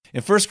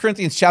In 1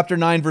 Corinthians chapter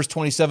 9, verse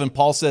 27,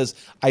 Paul says,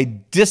 I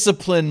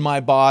discipline my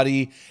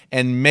body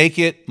and make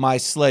it my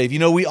slave. You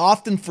know, we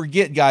often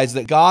forget, guys,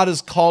 that God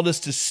has called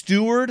us to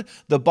steward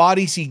the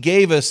bodies he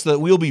gave us so that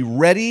we'll be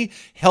ready,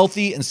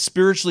 healthy, and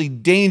spiritually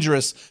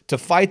dangerous to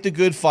fight the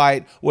good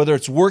fight, whether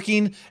it's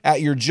working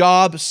at your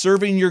job,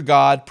 serving your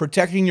God,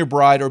 protecting your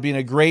bride, or being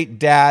a great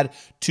dad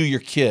to your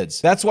kids.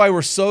 That's why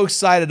we're so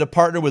excited to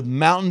partner with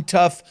Mountain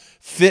Tough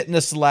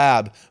Fitness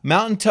Lab.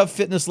 Mountain Tough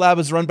Fitness Lab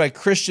is run by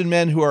Christian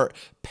men who are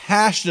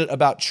passionate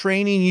about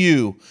training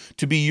you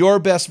to be your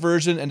best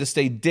version and to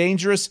stay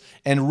dangerous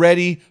and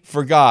ready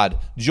for God.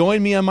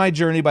 Join me on my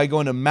journey by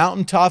going to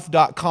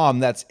mountaintough.com.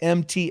 That's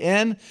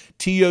MTNTOUGH,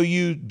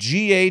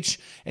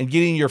 and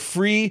getting your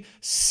free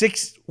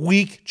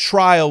 6-week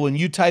trial when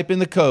you type in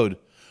the code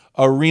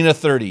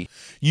ARENA30.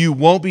 You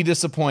won't be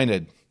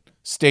disappointed.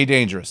 Stay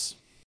dangerous.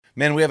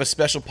 Man, we have a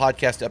special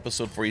podcast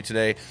episode for you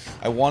today.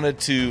 I wanted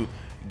to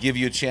give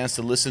you a chance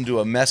to listen to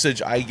a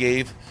message I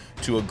gave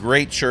to a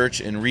great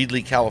church in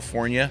Reedley,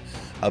 California,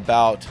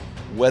 about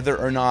whether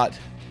or not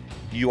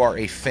you are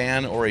a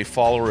fan or a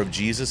follower of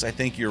Jesus. I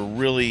think you're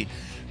really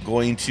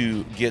going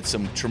to get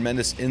some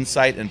tremendous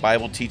insight and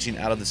Bible teaching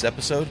out of this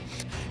episode.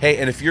 Hey,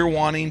 and if you're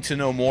wanting to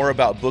know more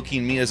about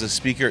booking me as a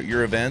speaker at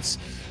your events,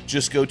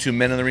 just go to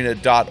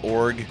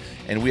meninthearena.org,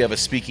 and we have a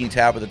speaking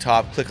tab at the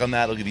top. Click on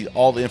that. It'll give you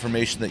all the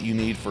information that you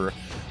need for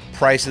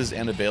prices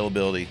and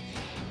availability.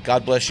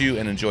 God bless you,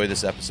 and enjoy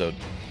this episode.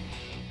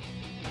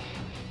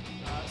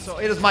 So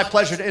it is my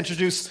pleasure to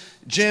introduce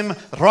Jim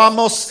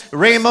Ramos.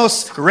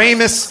 Whatever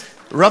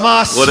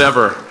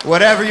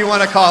you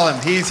want to call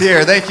him. He's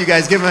here. Thank you,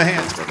 guys. Give him a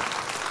hand.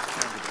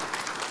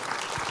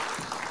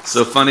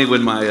 So funny,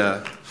 when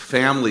my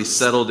family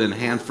settled in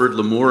Hanford,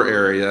 Lemoore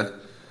area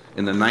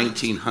in the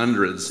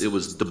 1900s, it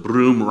was the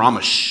Broom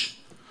Ramish.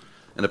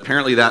 And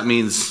apparently that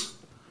means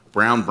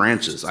brown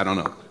branches. I don't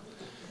know.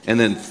 And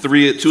then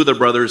two of their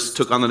brothers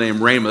took on the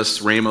name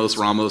Ramos,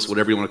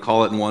 whatever you want to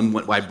call it, and one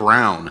went by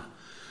Brown.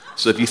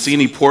 So if you see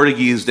any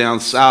Portuguese down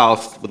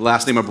south with the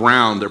last name of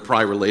Brown, they're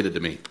probably related to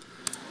me.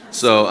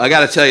 So I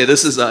got to tell you,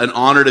 this is an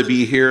honor to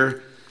be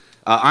here.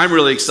 I'm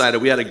really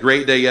excited. We had a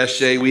great day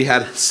yesterday. We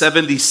had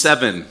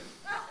 77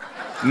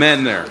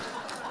 men there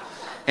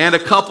and a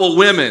couple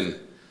women,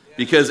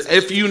 because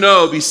if you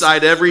know,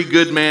 beside every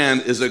good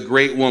man is a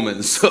great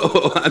woman.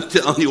 So I'm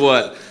telling you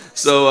what.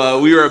 So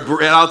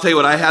I'll tell you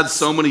what, I had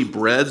so many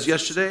breads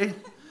yesterday.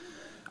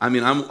 I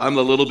mean, I'm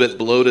a little bit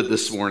bloated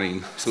this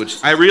morning,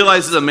 which I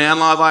realize is a man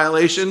law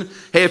violation.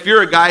 Hey, if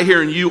you're a guy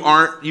here and you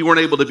weren't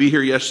able to be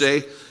here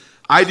yesterday,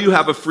 I do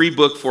have a free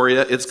book for you.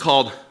 It's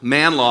called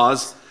Man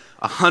Laws,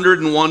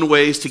 101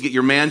 Ways to Get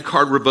Your Man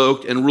Card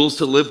Revoked and Rules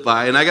to Live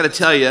By. And I got to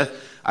tell you,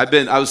 I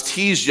was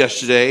teased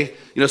yesterday.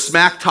 You know,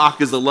 smack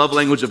talk is the love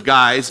language of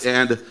guys,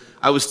 and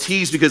I was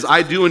teased because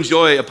I do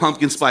enjoy a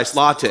pumpkin spice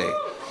latte.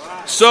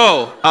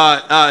 So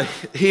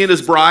he and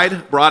his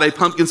bride brought a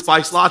pumpkin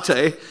spice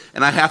latte,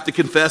 and I have to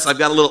confess I've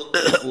got a little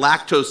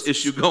lactose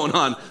issue going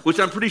on, which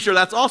I'm pretty sure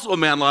that's also a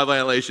man law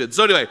violation.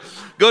 So anyway,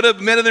 go to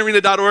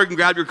meninthearena.org and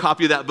grab your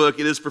copy of that book.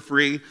 It is for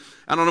free.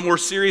 And on a more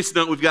serious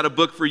note, we've got a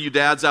book for you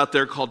dads out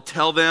there called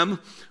Tell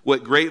Them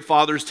What Great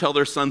Fathers Tell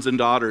Their Sons and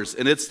Daughters.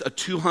 And it's a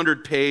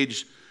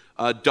 200-page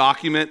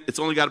document. It's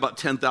only got about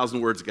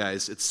 10,000 words,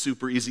 guys. It's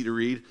super easy to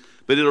read,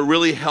 but it'll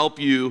really help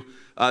you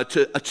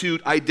to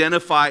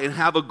identify and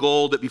have a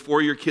goal that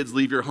before your kids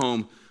leave your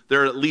home,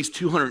 there are at least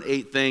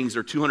 208 things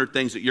or 200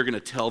 things that you're going to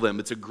tell them.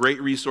 It's a great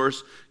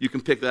resource. You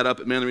can pick that up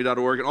at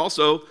meninthearena.org. And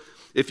also,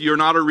 if you're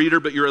not a reader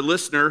but you're a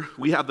listener,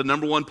 we have the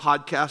 #1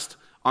 podcast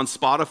on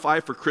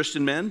Spotify for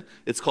Christian men.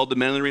 It's called the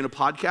Men in the Arena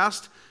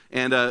Podcast.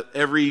 And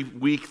every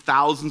week,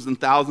 thousands and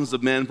thousands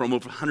of men from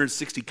over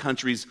 160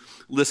 countries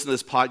listen to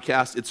this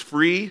podcast. It's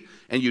free,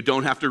 and you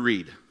don't have to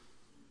read.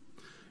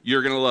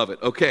 You're going to love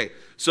it. Okay,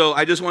 so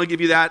I just want to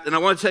give you that. And I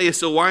want to tell you,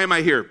 so why am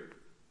I here?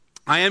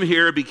 I am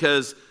here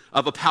because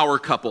of a power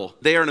couple.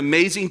 They are an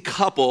amazing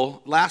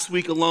couple. Last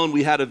week alone,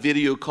 we had a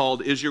video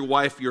called Is Your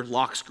Wife Your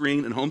Lock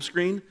Screen and Home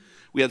Screen?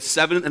 We had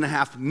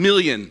 7.5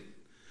 million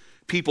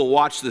people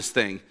watch this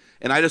thing.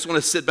 And I just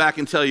want to sit back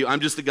and tell you,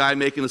 I'm just the guy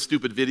making the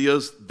stupid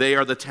videos. They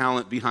are the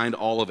talent behind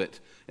all of it.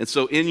 And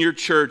so in your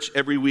church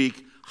every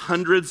week,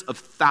 hundreds of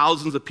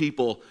thousands of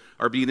people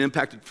are being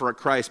impacted for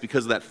Christ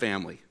because of that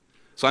family.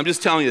 So I'm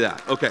just telling you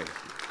that. Okay.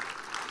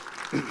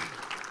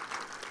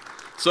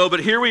 So, but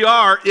here we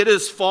are. It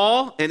is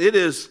fall, and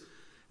isn't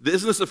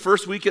this the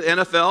first week at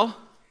NFL?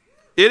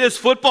 It is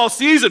football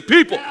season,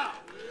 people.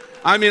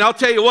 I mean, I'll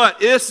tell you what,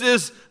 this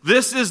is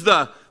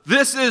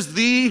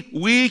the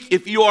week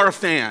if you are a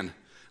fan.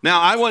 Now,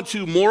 I went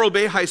to Morro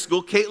Bay High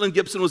School. Caitlin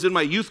Gibson was in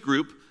my youth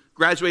group,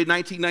 graduated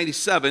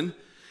 1997,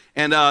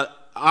 and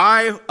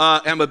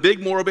I am a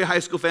big Morro Bay High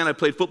School fan. I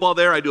played football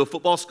there. I do a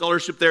football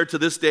scholarship there to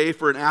this day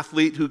for an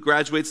athlete who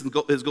graduates and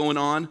is going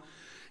on.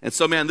 And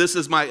so, man,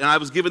 and I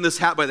was given this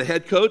hat by the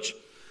head coach.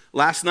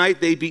 Last night,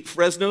 they beat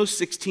Fresno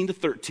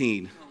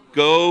 16-13.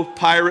 Go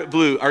Pirate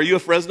Blue. Are you a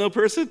Fresno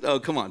person?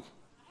 Oh, come on.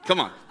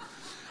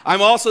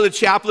 I'm also the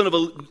chaplain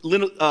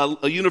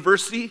of a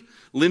university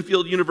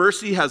Linfield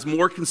University has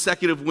more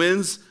consecutive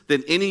wins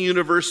than any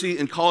university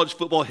in college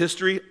football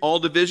history, all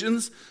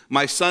divisions.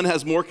 My son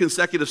has more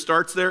consecutive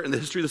starts there in the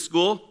history of the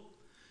school.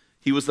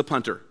 He was the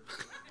punter.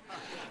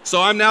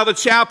 So I'm now the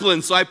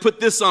chaplain, so I put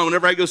this on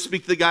whenever I go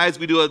speak to the guys.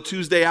 We do a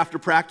Tuesday after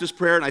practice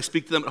prayer, and I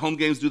speak to them at home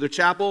games, do their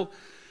chapel.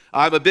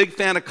 I'm a big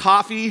fan of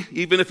coffee,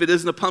 even if it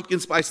isn't a pumpkin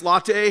spice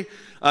latte.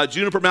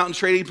 Juniper Mountain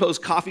Trading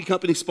Post Coffee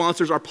Company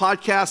sponsors our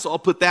podcast, so I'll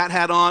put that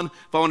hat on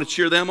if I want to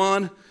cheer them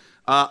on.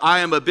 I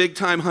am a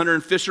big-time hunter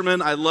and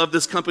fisherman. I love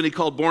this company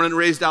called Born and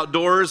Raised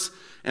Outdoors,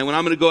 and when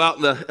I'm going to go out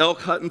in the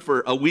elk hunting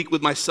for a week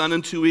with my son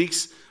in 2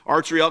 weeks,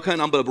 archery elk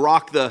hunting, I'm going to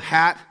rock the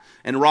hat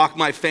and rock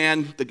my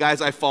fan, the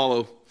guys I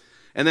follow.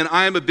 And then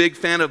I am a big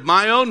fan of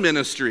my own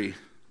ministry,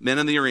 Men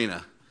in the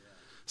Arena.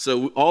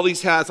 So all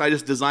these hats, I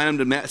just design them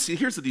to match. See,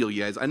 here's the deal,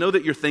 you guys. I know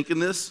that you're thinking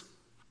this.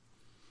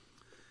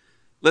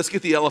 Let's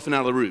get the elephant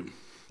out of the room.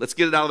 Let's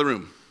get it out of the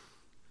room.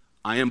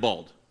 I am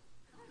bald.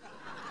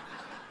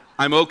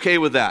 I'm okay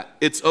with that.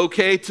 It's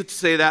okay to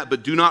say that,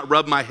 but do not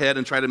rub my head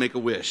and try to make a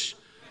wish.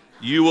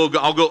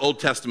 I'll go Old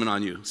Testament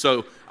on you.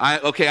 So,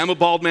 I'm a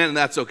bald man, and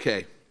that's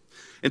okay.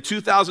 In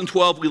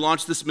 2012, we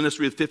launched this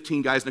ministry with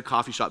 15 guys in a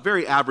coffee shop,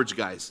 very average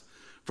guys,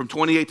 from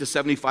 28 to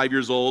 75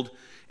 years old.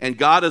 And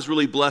God has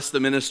really blessed the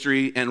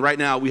ministry. And right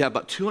now, we have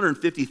about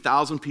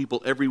 250,000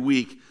 people every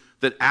week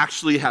that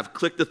actually have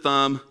clicked a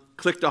thumb,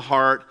 clicked a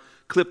heart,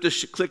 clicked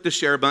the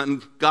share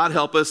button. God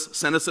help us,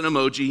 send us an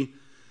emoji.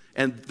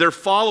 And they're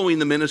following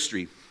the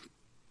ministry.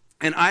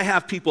 And I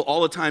have people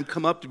all the time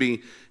come up to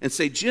me and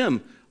say,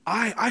 Jim,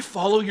 I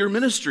follow your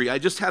ministry. I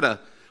just had a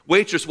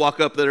waitress walk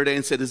up the other day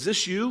and said, is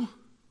this you?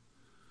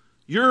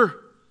 You're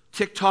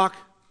TikTok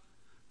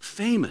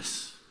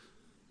famous.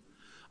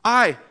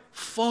 I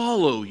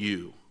follow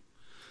you.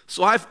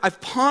 So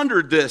I've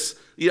pondered this.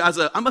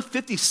 I'm a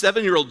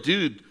 57-year-old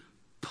dude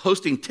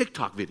posting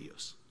TikTok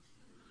videos.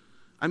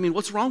 I mean,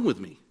 what's wrong with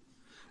me?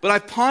 But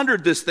I've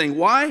pondered this thing.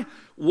 Why?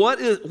 What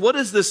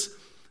is this?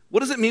 What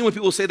does it mean when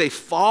people say they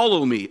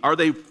follow me? Are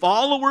they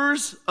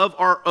followers of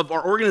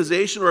our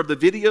organization or of the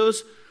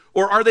videos,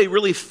 or are they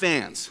really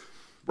fans?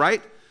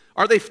 Right?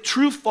 Are they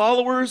true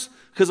followers?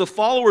 Because a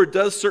follower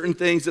does certain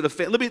things that a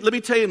fan. Let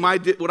me tell you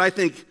what I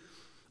think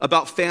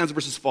about fans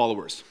versus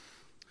followers.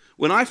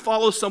 When I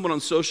follow someone on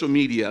social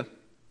media,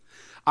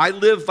 I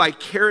live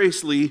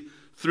vicariously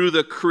through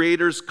the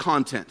creator's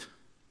content.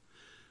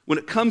 When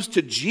it comes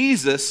to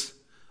Jesus,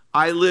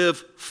 I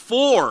live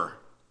for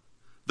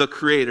the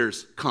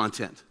creator's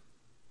content.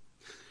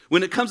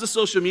 When it comes to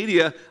social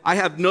media, I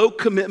have no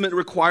commitment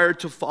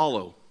required to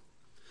follow.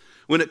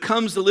 When it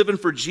comes to living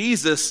for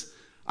Jesus,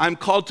 I'm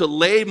called to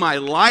lay my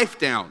life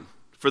down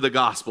for the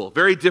gospel.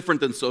 Very different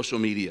than social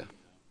media.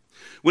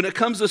 When it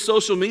comes to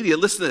social media,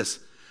 listen to this.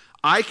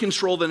 I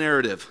control the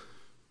narrative.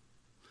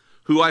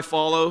 Who I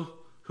follow,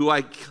 who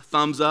I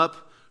thumbs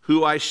up,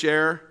 who I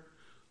share,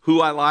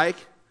 who I like.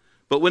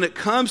 But when it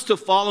comes to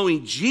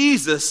following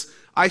Jesus,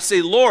 I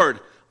say,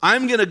 Lord,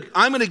 I'm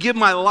gonna give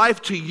my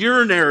life to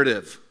your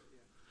narrative.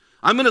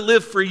 I'm gonna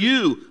live for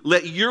you.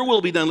 Let your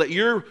will be done. Let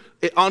your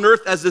on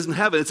earth as it is in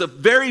heaven. It's a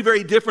very,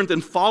 very different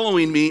than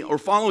following me or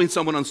following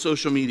someone on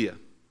social media.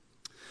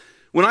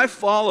 When I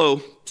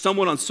follow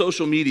someone on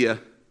social media,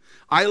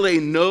 I lay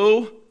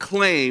no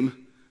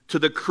claim to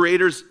the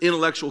creator's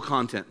intellectual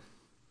content.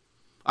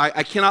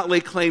 I cannot lay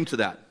claim to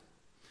that.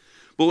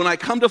 But when I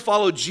come to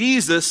follow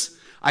Jesus,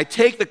 I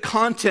take the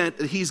content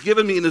that he's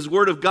given me in his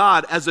word of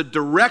God as a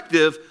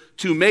directive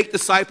to make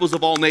disciples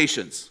of all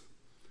nations.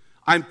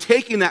 I'm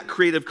taking that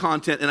creative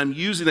content and I'm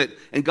using it,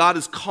 and God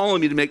is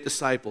calling me to make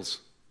disciples.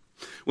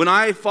 When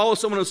I follow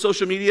someone on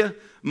social media,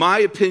 my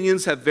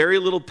opinions have very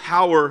little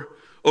power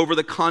over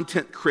the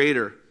content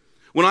creator.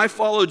 When I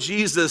follow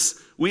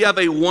Jesus, we have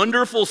a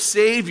wonderful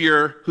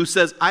Savior who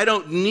says, I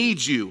don't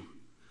need you,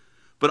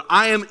 but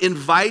I am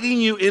inviting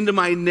you into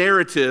my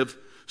narrative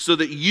so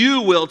that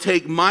you will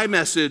take my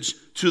message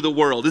to the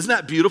world. Isn't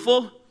that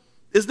beautiful?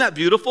 Isn't that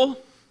beautiful?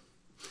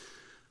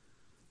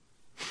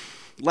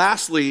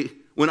 Lastly,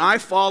 when I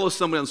follow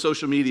someone on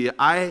social media,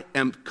 I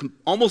am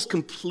almost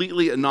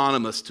completely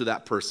anonymous to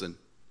that person.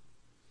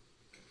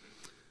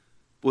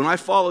 When I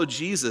follow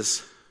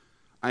Jesus,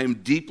 I am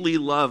deeply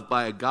loved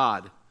by a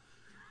God.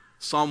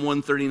 Psalm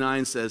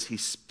 139 says, he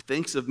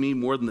thinks of me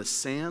more than the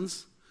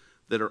sands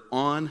that are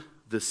on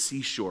the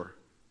seashore.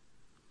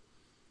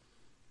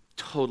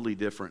 Totally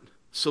different.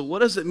 So what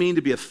does it mean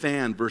to be a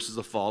fan versus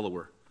a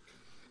follower?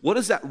 What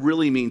does that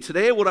really mean?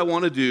 Today, what I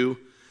want to do,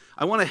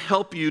 I want to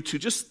help you to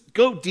just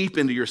go deep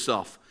into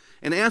yourself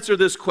and answer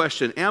this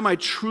question. Am I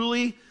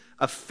truly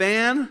a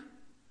fan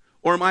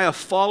or am I a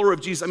follower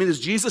of Jesus? I mean,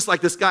 is Jesus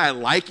like this guy? I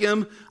like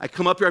him. I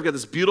come up here, I've got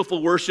this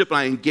beautiful worship, and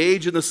I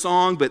engage in the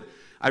song, but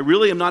I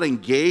really am not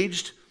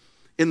engaged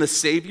in the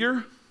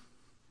Savior.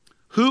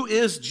 Who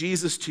is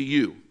Jesus to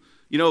you?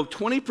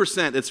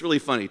 20%, it's really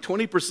funny,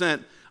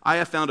 20% I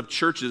have found of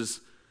churches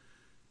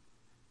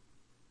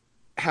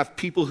have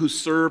people who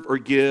serve or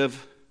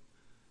give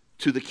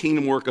to the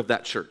kingdom work of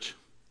that church.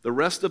 The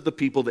rest of the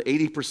people, the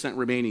 80%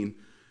 remaining,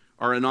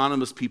 are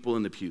anonymous people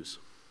in the pews.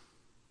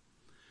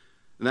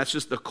 And that's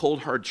just the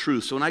cold, hard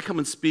truth. So when I come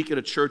and speak at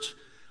a church,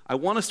 I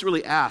want us to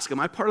really ask,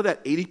 am I part of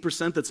that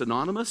 80% that's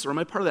anonymous, or am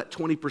I part of that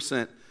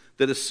 20%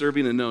 that is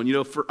serving and known? You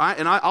know,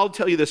 I'll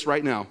tell you this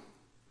right now.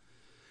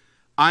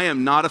 I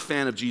am not a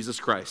fan of Jesus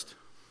Christ.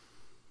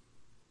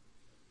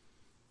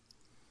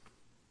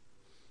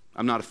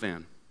 I'm not a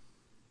fan.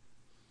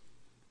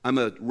 I'm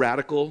a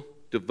radical,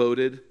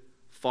 devoted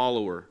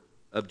follower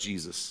of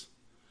Jesus.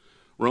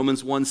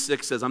 Romans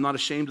 1:6 says, I'm not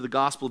ashamed of the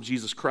gospel of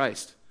Jesus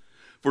Christ,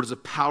 for it is the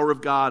power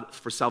of God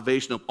for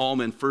salvation of all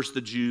men, first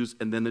the Jews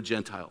and then the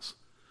Gentiles.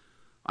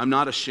 I'm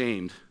not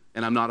ashamed,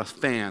 and I'm not a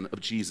fan of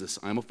Jesus.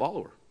 I'm a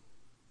follower.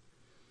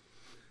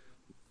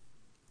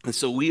 And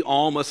so we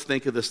all must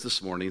think of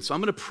this morning. So I'm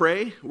going to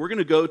pray. We're going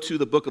to go to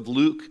the book of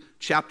Luke,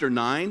 chapter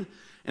 9,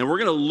 and we're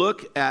going to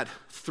look at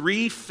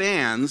 3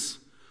 fans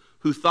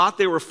who thought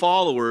they were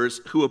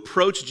followers who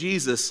approached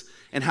Jesus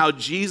and how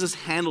Jesus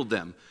handled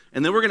them.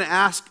 And then we're going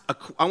to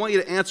I want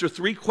you to answer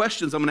 3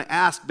 questions I'm going to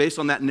ask based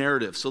on that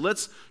narrative. So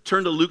let's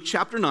turn to Luke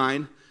chapter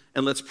 9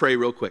 and let's pray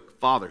real quick.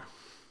 Father,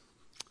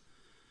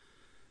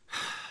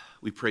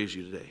 we praise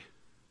you today.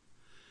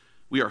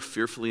 We are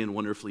fearfully and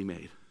wonderfully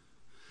made.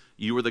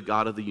 You are the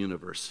God of the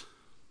universe.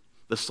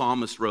 The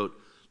psalmist wrote,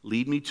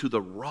 lead me to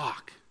the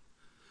rock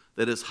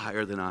that is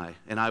higher than I.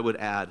 And I would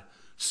add,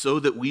 so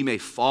that we may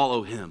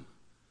follow him.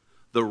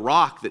 The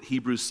rock that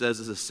Hebrews says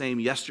is the same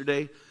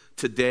yesterday,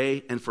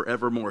 today, and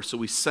forevermore. So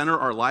we center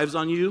our lives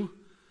on you.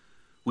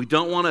 We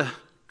don't want to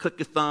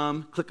click a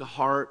thumb, click a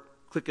heart,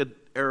 click an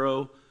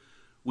arrow.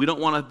 We don't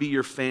want to be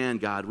your fan,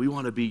 God. We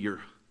want to be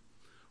your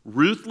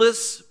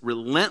ruthless,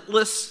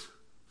 relentless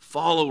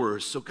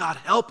followers. So God,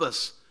 help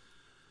us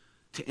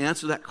to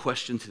answer that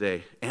question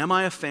today. Am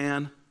I a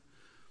fan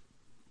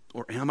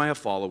or am I a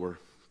follower?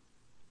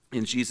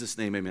 In Jesus'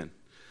 name, amen.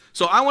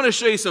 So I want to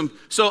show you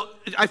so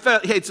I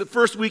felt, hey, it's the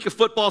first week of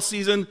football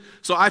season,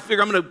 so I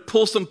figure I'm going to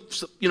pull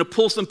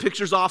some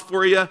pictures off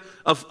for you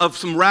of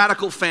some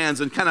radical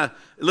fans and kind of,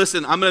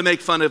 listen, I'm going to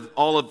make fun of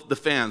all of the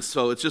fans,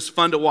 so it's just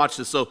fun to watch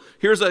this. So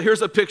here's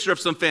a picture of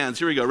some fans.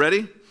 Here we go,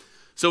 ready?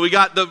 So we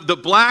got the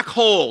black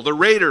hole, the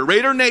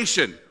Raider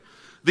Nation,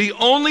 the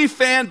only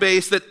fan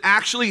base that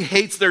actually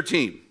hates their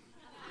team.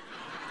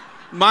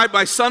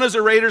 My son is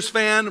a Raiders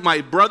fan. My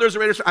brother's a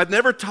Raiders fan. I've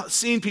never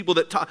seen people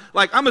that talk,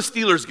 like I'm a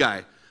Steelers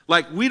guy.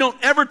 Like we don't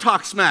ever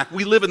talk smack.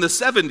 We live in the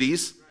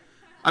 70s.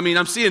 I mean,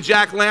 I'm seeing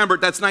Jack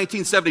Lambert, that's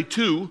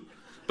 1972.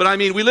 But I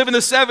mean, we live in the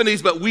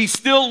 70s, but we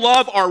still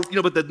love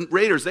but the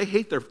Raiders, they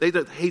hate the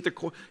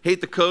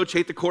coach,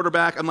 hate the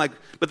quarterback. I'm like,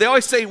 but they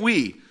always say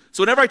we.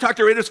 So whenever I talk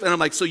to a Raiders fan, I'm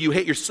like, so you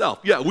hate yourself?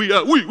 Yeah, we.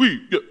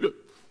 Yeah.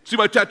 See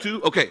my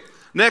tattoo? Okay,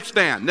 next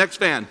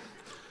fan.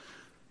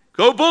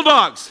 Go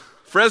Bulldogs.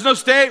 Fresno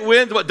State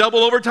wins, double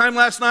overtime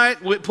last night,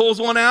 pulls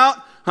one out.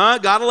 Huh?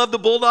 Gotta love the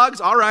Bulldogs.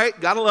 All right,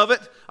 gotta love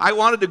it. I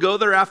wanted to go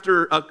there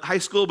after high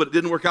school, but it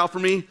didn't work out for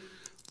me.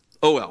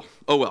 Oh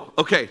well.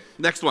 Okay,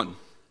 next one.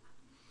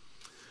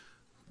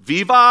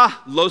 Viva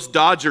los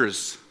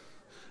Dodgers.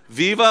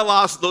 Viva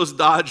los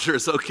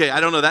Dodgers. Okay, I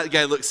don't know. That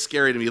guy looks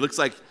scary to me. He looks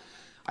like,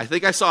 I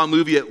think I saw a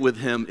movie with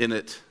him in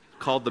it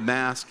called The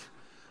Mask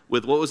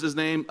with, what was his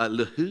name?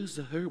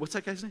 What's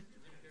that guy's name?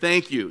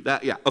 Thank you.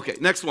 Yeah. Okay,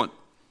 next one.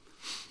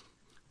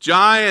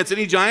 Giants.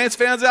 Any Giants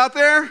fans out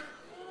there?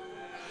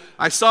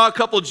 I saw a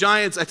couple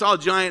Giants. I saw a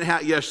Giant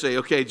hat yesterday.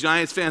 Okay,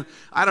 Giants fan.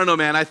 I don't know,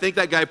 man. I think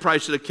that guy probably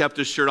should have kept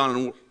his shirt on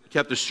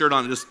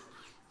and just.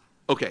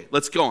 Okay,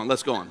 let's go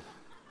on.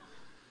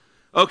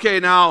 Okay,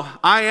 now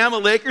I am a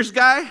Lakers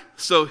guy,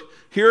 so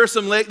here are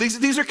some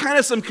these are kind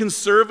of some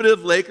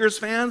conservative Lakers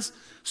fans.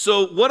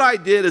 So what I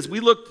did is we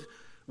looked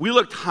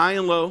high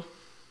and low.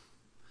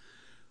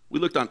 We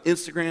looked on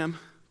Instagram,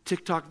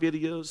 TikTok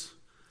videos,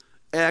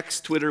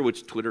 X, Twitter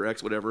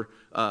X, whatever,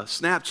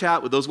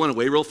 Snapchat, those went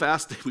away real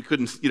fast. We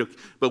couldn't,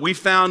 but we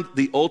found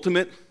the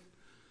ultimate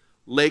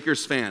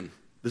Lakers fan.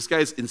 This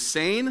guy's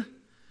insane.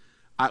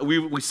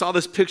 We saw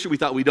this picture. We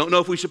thought, we don't know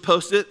if we should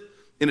post it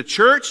in a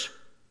church,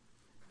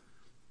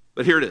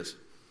 but here it is.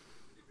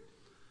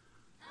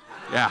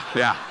 Yeah.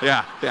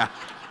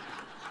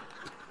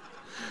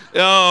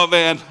 Oh,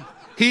 man.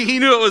 He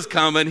knew it was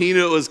coming.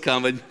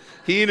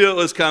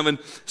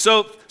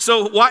 So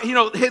why,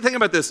 hey, think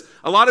about this.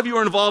 A lot of you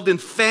are involved in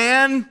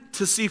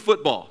fantasy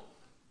football.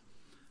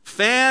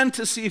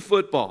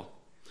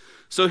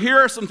 So here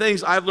are some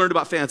things I've learned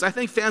about fans. I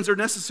think fans are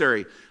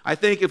necessary. I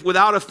think if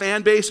without a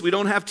fan base, we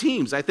don't have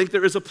teams. I think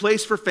there is a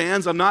place for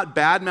fans. I'm not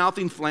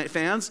bad-mouthing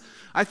fans.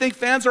 I think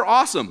fans are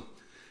awesome.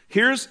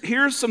 Here's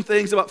some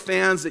things about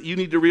fans that you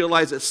need to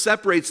realize that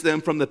separates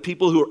them from the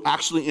people who are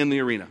actually in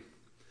the arena.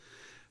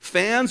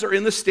 Fans are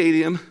in the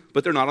stadium,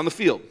 but they're not on the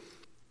field.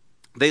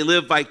 They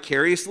live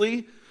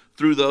vicariously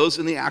through those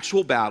in the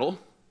actual battle.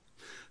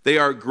 They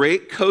are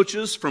great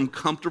coaches from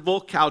comfortable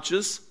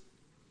couches.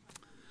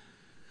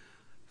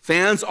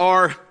 Fans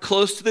are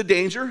close to the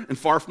danger and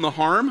far from the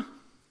harm,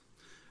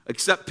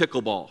 except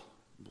pickleball.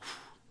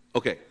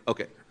 Okay.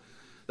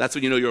 That's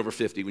when you know you're over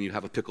 50, when you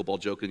have a pickleball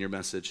joke in your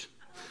message.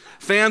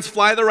 Fans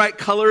fly the right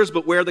colors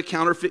but wear the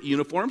counterfeit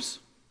uniforms.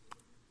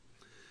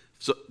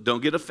 So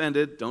don't get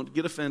offended.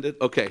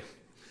 Okay.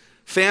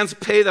 Fans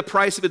pay the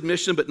price of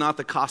admission, but not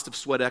the cost of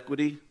sweat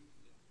equity.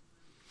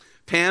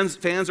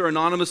 Fans are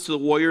anonymous to the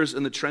warriors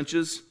in the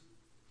trenches.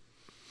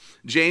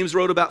 James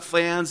wrote about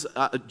fans.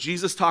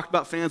 Jesus talked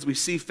about fans. We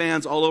see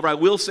fans all over. I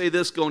will say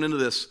this going into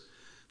this.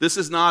 This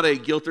is not a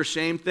guilt or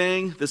shame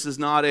thing. This is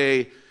not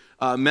a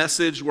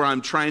message where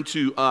I'm trying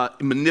to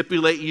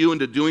manipulate you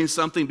into doing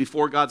something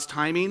before God's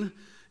timing.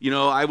 You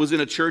know, I was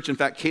in a church. In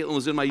fact, Caitlin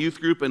was in my youth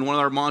group, and one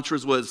of our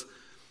mantras was,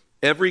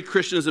 every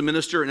Christian is a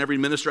minister and every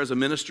minister has a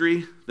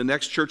ministry. The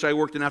next church I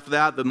worked in after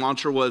that, the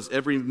mantra was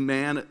every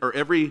man or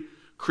every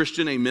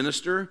Christian a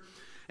minister.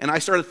 And I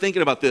started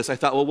thinking about this. I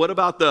thought, well, what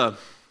about the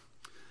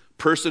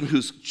person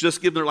who's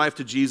just given their life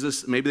to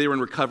Jesus? Maybe they were in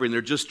recovery and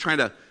they're just trying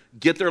to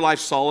get their life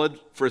solid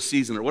for a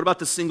season. Or what about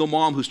the single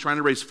mom who's trying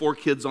to raise 4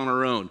 kids on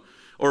her own?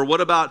 Or what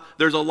about,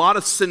 there's a lot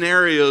of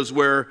scenarios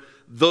where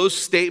those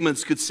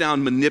statements could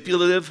sound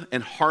manipulative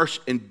and harsh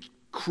and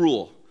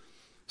cruel.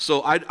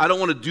 So I don't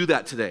want to do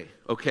that today,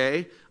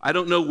 okay? I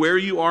don't know where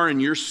you are in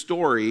your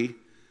story,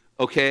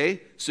 okay?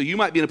 So you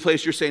might be in a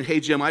place you're saying, hey,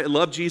 Jim, I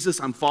love Jesus,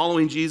 I'm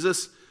following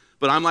Jesus,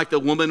 but I'm like the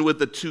woman with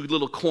the 2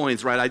 little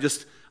coins, right?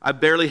 I'm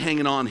barely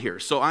hanging on here.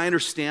 So I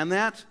understand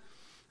that.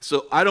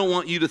 So I don't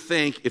want you to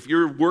think, if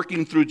you're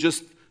working through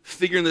just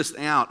figuring this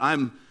out,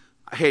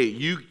 hey,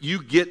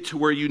 you get to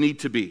where you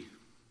need to be.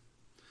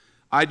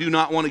 I do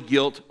not want to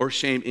guilt or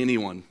shame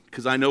anyone,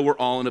 because I know we're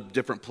all in a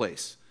different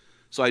place.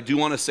 So I do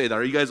want to say that.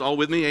 Are you guys all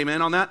with me?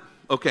 Amen on that?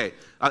 Okay.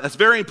 That's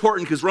very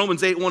important, because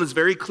Romans 8:1 is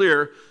very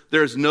clear.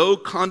 There is no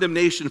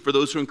condemnation for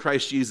those who are in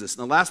Christ Jesus.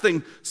 And the last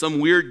thing some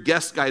weird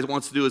guest guy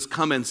wants to do is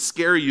come and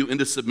scare you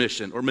into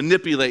submission or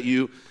manipulate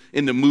you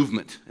into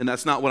movement. And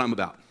that's not what I'm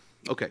about.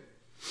 Okay.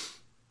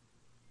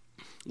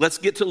 Let's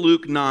get to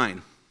Luke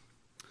 9.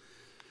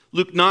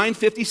 Luke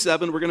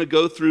 9:57, we're going to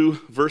go through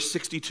verse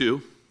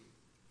 62.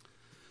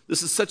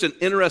 This is such an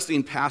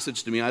interesting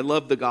passage to me. I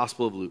love the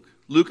Gospel of Luke.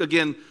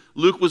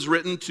 Luke was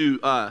written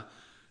to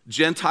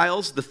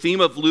Gentiles. The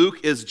theme of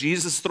Luke is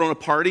Jesus throwing a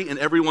party and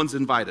everyone's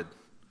invited.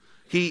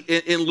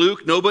 In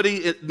Luke,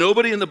 nobody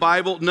in the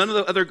Bible, none of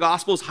the other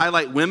Gospels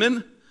highlight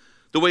women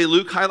the way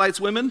Luke highlights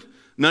women.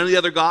 None of the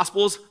other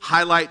Gospels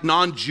highlight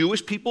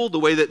non-Jewish people the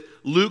way that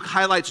Luke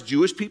highlights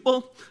Jewish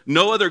people.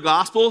 No other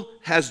Gospel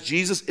has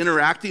Jesus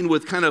interacting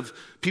with kind of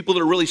people that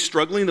are really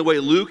struggling the way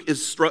Luke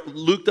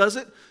does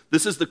it.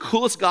 This is the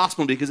coolest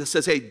Gospel because it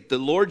says, hey, the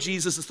Lord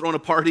Jesus is throwing a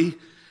party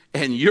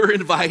and you're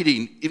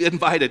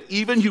invited.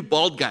 Even you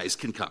bald guys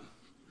can come.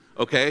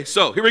 Okay,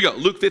 so here we go.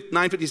 Luke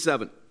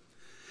 9:57.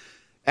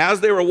 As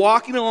they were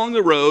walking along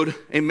the road,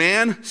 a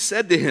man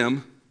said to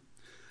him,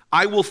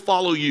 I will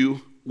follow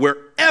you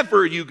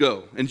wherever you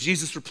go. And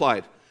Jesus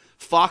replied,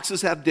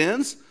 foxes have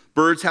dens,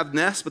 birds have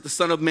nests, but the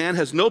Son of Man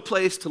has no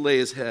place to lay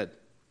his head.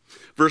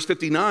 Verse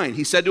 59,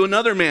 he said to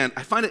another man,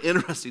 I find it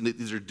interesting that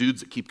these are dudes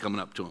that keep coming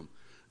up to him.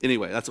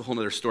 Anyway, that's a whole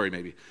other story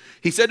maybe.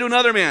 He said to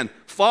another man,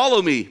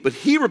 follow me. But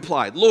he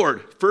replied,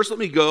 Lord, first let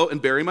me go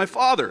and bury my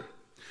father.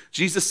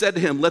 Jesus said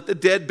to him, let the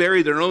dead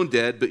bury their own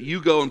dead, but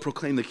you go and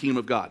proclaim the kingdom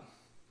of God.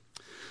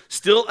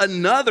 Still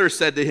another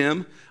said to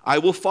him, I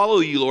will follow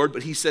you, Lord.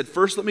 But he said,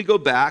 first let me go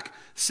back,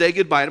 say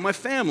goodbye to my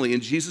family.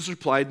 And Jesus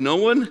replied, no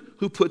one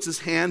who puts his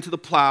hand to the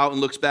plow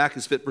and looks back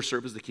is fit for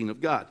service the kingdom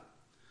of God.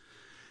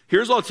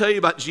 Here's what I'll tell you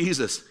about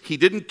Jesus. He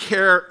didn't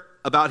care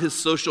about his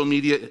social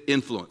media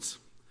influence.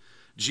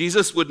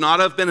 Jesus would not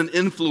have been an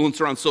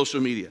influencer on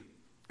social media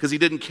because he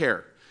didn't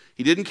care.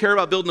 He didn't care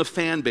about building a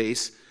fan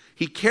base.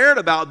 He cared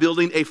about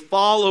building a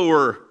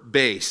follower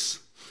base,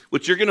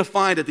 which you're going to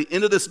find at the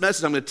end of this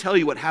message. I'm going to tell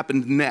you what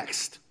happened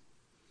next.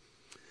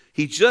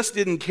 He just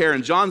didn't care.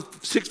 In John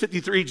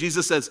 6:53,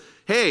 Jesus says,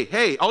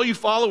 hey, all you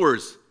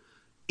followers,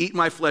 eat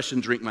my flesh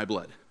and drink my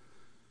blood.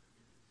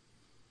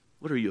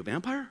 What are you, a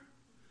vampire?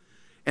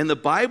 And the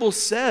Bible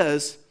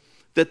says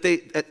that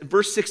at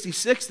verse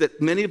 66,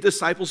 that many of the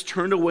disciples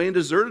turned away and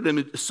deserted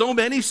him. So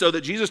many so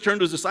that Jesus turned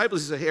to his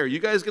disciples. He said, hey, are you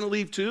guys going to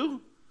leave too?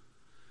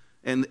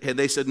 And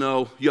they said,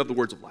 no, you have the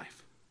words of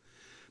life.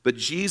 But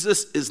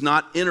Jesus is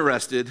not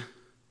interested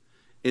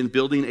in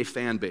building a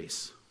fan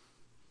base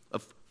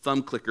of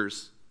thumb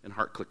clickers and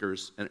heart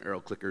clickers and arrow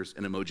clickers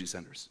and emoji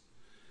senders.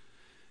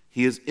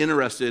 He is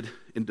interested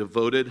in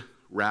devoted,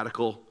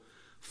 radical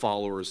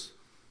followers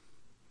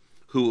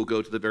who will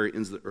go to the very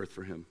ends of the earth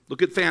for him.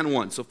 Look at fan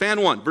 1. So fan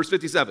 1, verse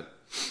 57.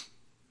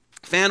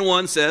 Fan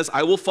 1 says,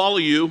 I will follow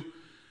you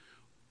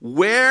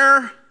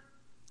wherever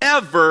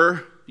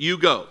you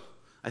go.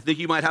 I think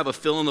you might have a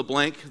fill in the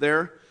blank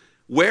there.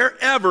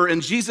 Wherever,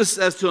 and Jesus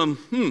says to him,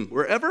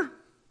 wherever?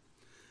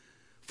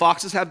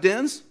 Foxes have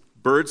dens,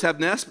 birds have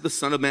nests, but the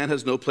Son of Man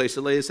has no place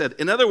to lay his head.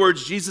 In other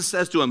words, Jesus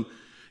says to him,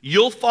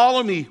 you'll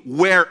follow me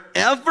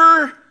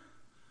wherever?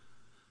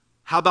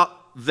 How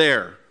about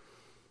there?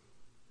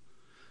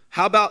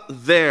 How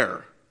about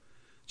there?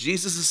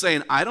 Jesus is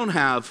saying, I don't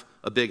have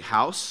a big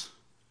house.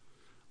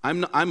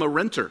 I'm a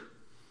renter.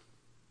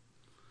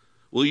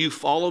 Will you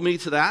follow me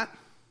to that?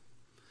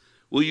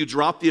 Will you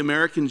drop the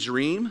American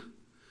dream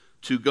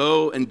to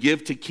go and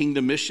give to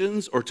kingdom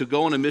missions or to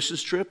go on a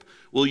missions trip?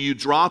 Will you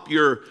drop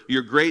your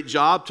great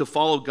job to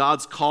follow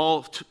God's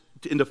call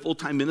into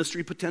full-time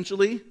ministry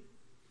potentially?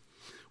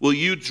 Will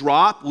you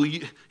drop?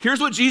 Here's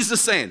what Jesus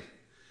is saying.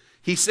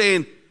 He's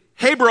saying,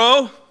 hey,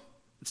 bro,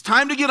 it's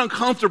time to get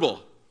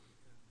uncomfortable.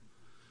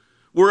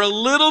 We're a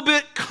little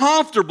bit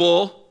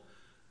comfortable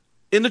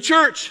in the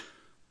church.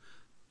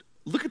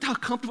 Look at how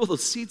comfortable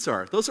those seats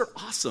are. Those are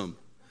awesome.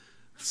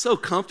 So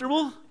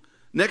comfortable.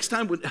 Next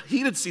time, when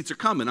heated seats are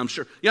coming, I'm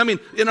sure. Yeah, I mean,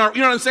 you know what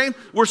I'm saying?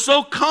 We're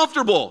so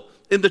comfortable.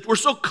 We're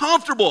so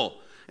comfortable.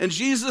 And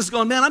Jesus is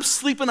going, man, I'm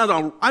sleeping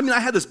on. I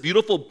had this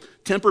beautiful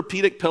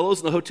Tempur-Pedic pillows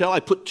in the hotel. I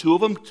put 2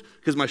 of them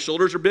because my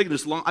shoulders are big and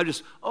it's long.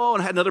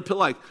 And I had another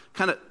pillow. I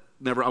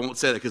won't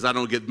say that because I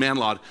don't get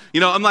man-lawed.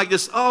 I'm like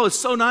this, it's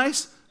so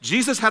nice.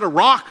 Jesus had a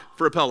rock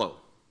for a pillow.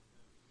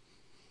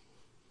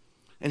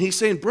 And he's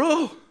saying,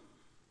 bro,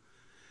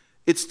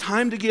 it's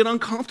time to get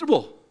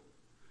uncomfortable.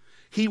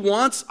 He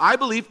wants, I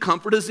believe,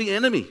 comfort is the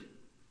enemy.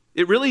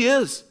 It really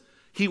is.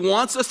 He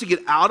wants us to get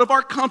out of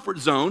our comfort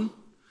zone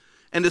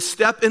and to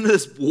step into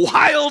this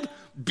wild,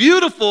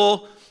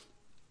 beautiful,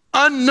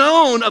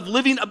 unknown of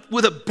living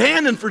with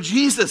abandon for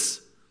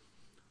Jesus,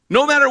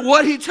 no matter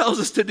what he tells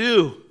us to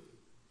do.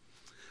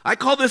 I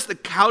call this the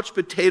couch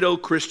potato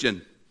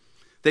Christian.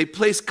 They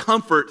place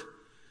comfort.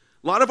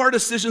 A lot of our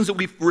decisions that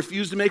we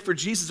refuse to make for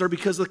Jesus are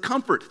because of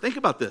comfort. Think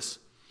about this.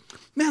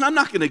 Man, I'm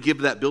not going to give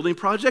to that building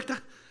project.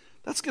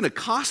 That's going to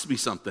cost me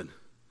something.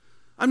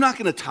 I'm not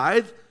going to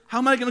tithe. How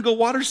am I going to go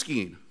water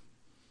skiing?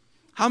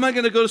 How am I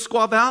going to go to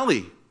Squaw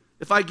Valley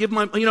if I give you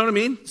know what I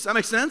mean? Does that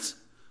make sense?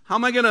 How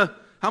am I going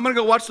to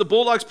go watch the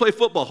Bulldogs play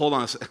football? Hold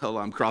on,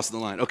 I'm crossing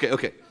the line.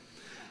 Okay.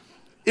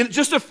 In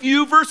just a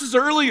few verses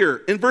earlier,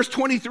 in verse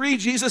 23,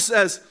 Jesus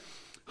says,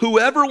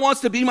 whoever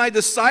wants to be my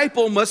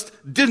disciple must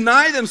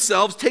deny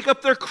themselves, take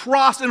up their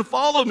cross, and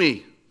follow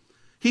me.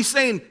 He's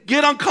saying,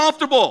 get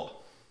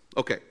uncomfortable.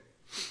 Okay.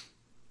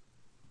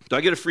 Do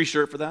I get a free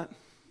shirt for that?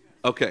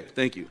 Okay,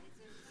 thank you.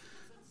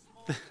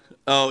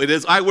 Oh, it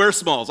is. I wear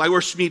smalls. I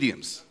wear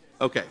mediums.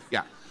 Okay,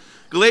 yeah.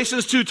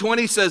 Galatians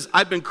 2:20 says,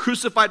 I've been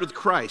crucified with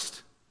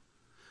Christ.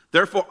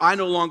 Therefore, I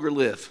no longer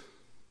live.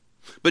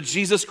 But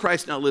Jesus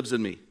Christ now lives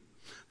in me.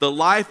 The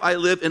life I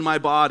live in my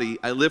body,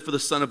 I live for the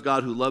Son of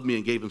God who loved me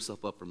and gave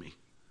himself up for me.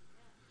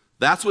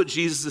 That's what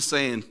Jesus is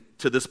saying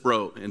to this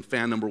bro in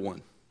fan number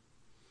 1.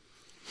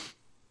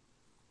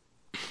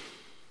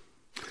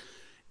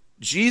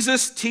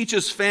 Jesus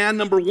teaches fan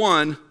number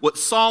 1 what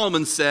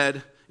Solomon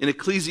said in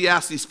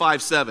Ecclesiastes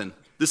 5:7.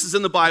 This is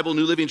in the Bible,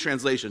 New Living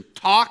Translation.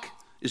 Talk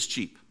is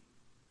cheap.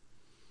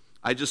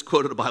 I just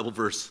quoted a Bible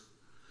verse.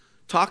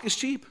 Talk is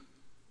cheap.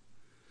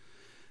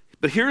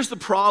 But here's the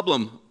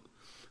problem.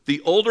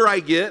 The older I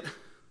get,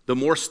 the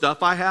more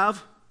stuff I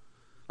have.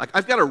 Like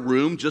I've got a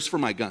room just for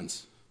my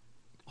guns.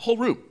 A whole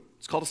room.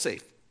 It's called a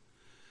safe.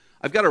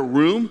 I've got a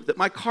room that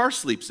my car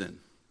sleeps in.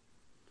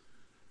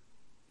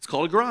 It's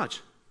called a garage.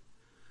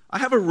 I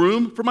have a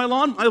room for my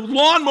lawn. My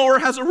lawnmower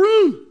has a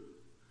room.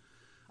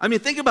 I mean,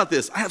 think about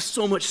this. I have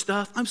so much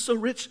stuff. I'm so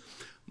rich.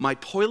 My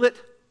toilet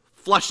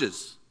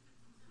flushes.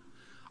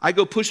 I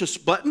go push a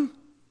button,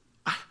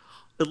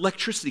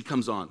 electricity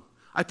comes on.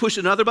 I push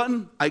another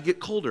button, I get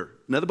colder.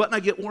 Another button, I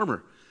get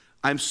warmer.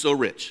 I'm so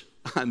rich.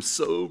 I'm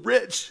so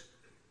rich.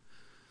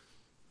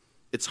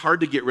 It's hard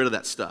to get rid of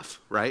that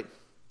stuff, right?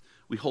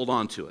 We hold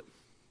on to it.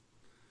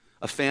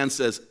 A fan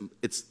says,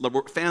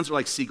 fans are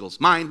like seagulls.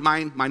 Mine,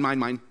 mine, mine, mine,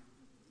 mine.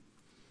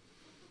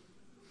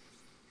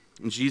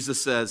 And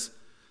Jesus says,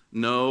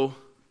 no,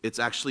 it's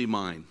actually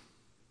mine.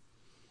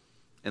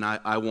 And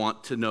I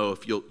want to know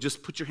if you'll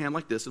just put your hand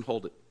like this and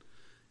hold it.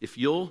 If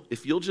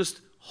you'll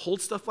just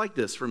hold stuff like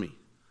this for me.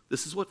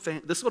 This is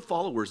what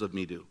followers of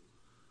me do.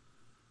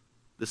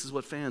 This is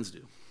what fans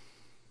do.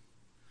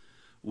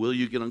 Will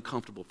you get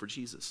uncomfortable for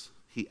Jesus?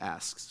 He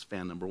asks,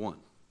 fan number 1.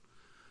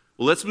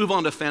 Well, let's move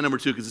on to fan number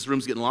 2 because this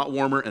room's getting a lot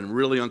warmer and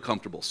really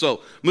uncomfortable.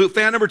 So,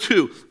 fan number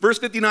 2, verse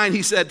 59,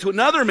 he said to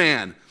another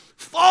man,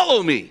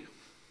 follow me.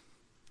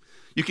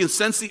 You can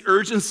sense the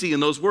urgency in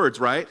those words,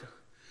 right?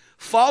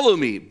 Follow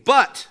me,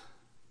 but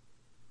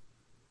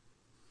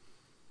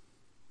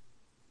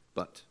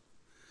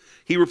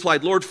he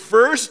replied, Lord,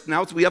 first,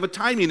 now we have a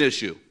timing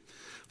issue.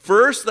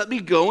 First, let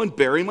me go and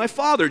bury my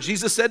father.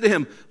 Jesus said to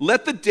him,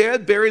 let the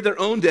dead bury their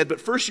own dead,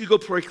 but first you go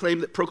proclaim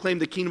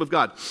the kingdom of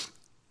God.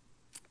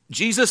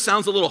 Jesus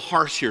sounds a little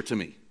harsh here to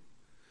me.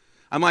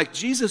 I'm like,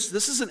 Jesus,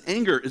 this is an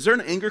anger. Is there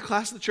an anger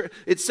class in the church?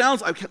 It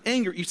sounds like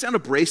anger. You sound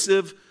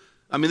abrasive.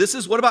 I mean,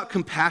 what about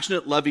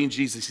compassionate, loving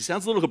Jesus? He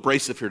sounds a little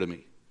abrasive here to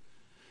me.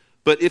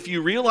 But if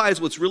you realize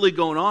what's really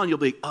going on, you'll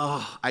be,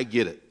 oh, I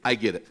get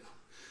it.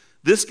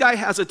 This guy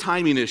has a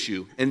timing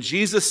issue, and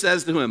Jesus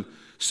says to him,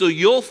 so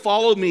you'll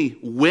follow me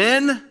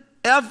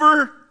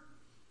whenever?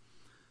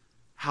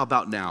 How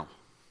about now?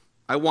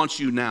 I want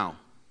you now.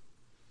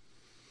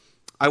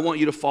 I want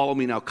you to follow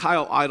me now.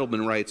 Kyle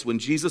Idleman writes, when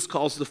Jesus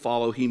calls to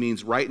follow, he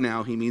means right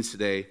now, he means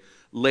today.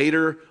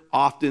 Later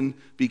often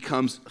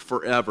becomes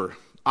forever.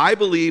 I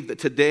believe that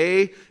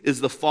today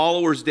is the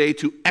follower's day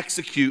to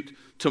execute.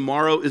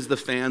 Tomorrow is the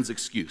fan's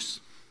excuse.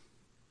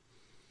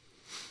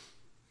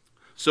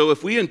 So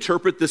if we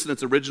interpret this in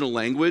its original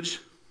language,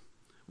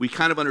 we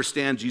kind of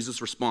understand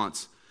Jesus'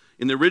 response.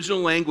 In the original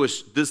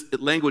language,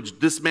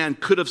 this man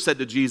could have said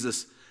to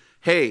Jesus,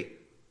 hey,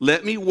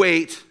 let me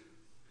wait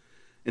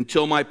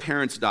until my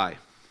parents die.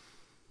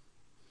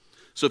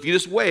 So if you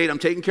just wait, I'm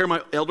taking care of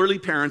my elderly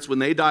parents. When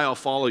they die, I'll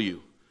follow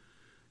you.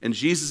 And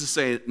Jesus is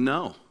saying,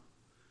 no,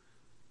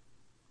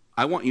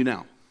 I want you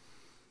now.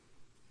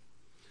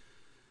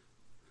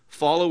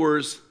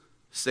 Followers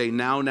say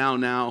now, now,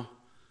 now.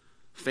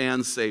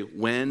 Fans say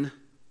when.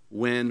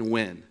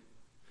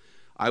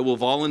 I will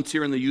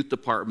volunteer in the youth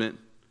department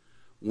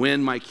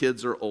when my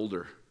kids are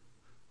older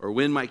or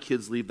when my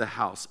kids leave the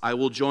house. I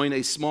will join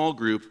a small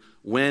group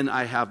when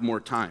I have more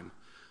time.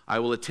 I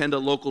will attend a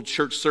local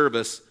church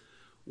service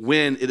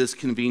when it is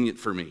convenient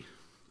for me.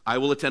 I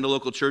will attend a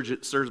local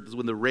church service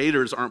when the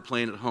Raiders aren't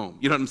playing at home.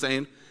 You know what I'm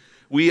saying?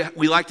 We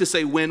like to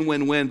say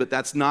when, but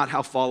that's not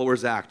how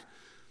followers act.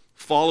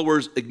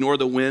 Followers ignore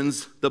the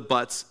whens, the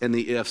buts, and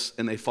the ifs,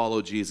 and they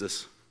follow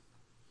Jesus.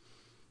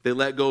 They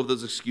let go of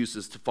those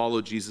excuses to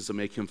follow Jesus and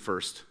make him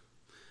first.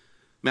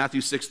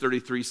 Matthew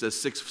 6:33 says,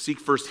 seek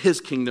first his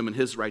kingdom and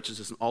his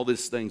righteousness, and all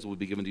these things will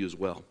be given to you as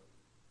well.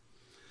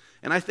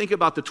 And I think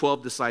about the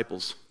 12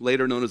 disciples,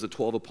 later known as the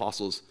 12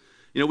 apostles.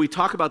 You know, we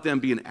talk about them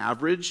being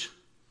average,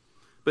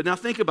 but now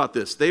think about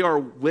this. They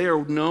are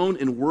known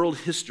in world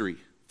history,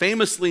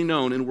 famously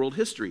known in world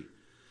history.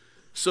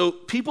 So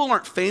people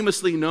aren't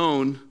famously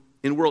known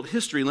in world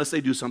history unless they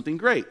do something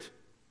great.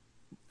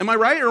 Am I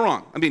right or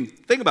wrong? I mean,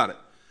 think about it.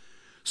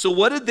 So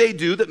what did they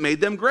do that made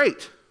them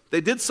great?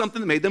 They did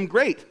something that made them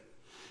great.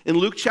 In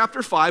Luke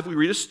chapter 5, we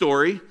read a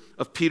story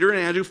of Peter and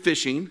Andrew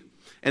fishing,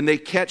 and they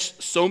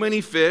catch so many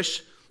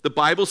fish, the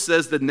Bible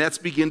says the nets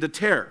begin to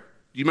tear.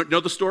 Do you know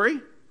the story?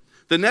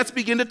 The nets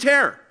begin to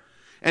tear.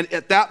 And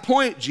at that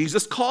point,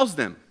 Jesus calls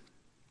them.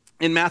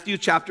 In Matthew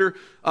chapter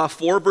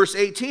 4, verse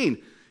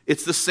 18,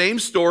 it's the same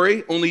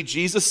story, only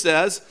Jesus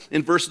says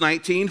in verse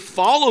 19,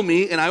 follow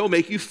me and I will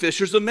make you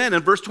fishers of men.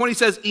 And verse 20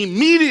 says,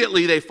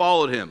 immediately they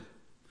followed him.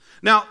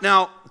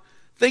 Now,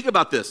 think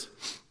about this.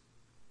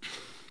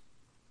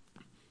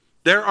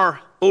 There are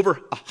over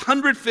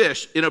 100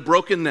 fish in a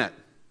broken net.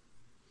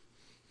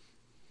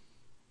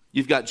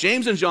 You've got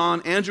James and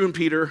John, Andrew and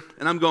Peter,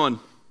 and I'm going,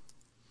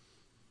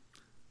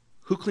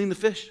 who cleaned the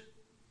fish?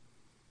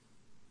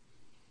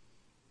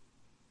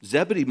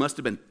 Zebedee must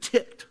have been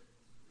ticked.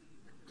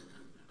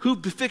 Who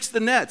fixed the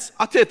nets?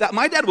 I'll tell you that.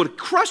 My dad would have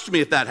crushed me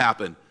if that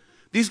happened.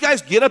 These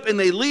guys get up and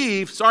they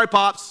leave. Sorry,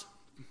 Pops.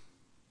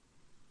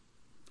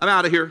 I'm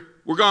out of here.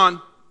 We're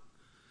gone.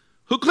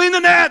 Who cleaned the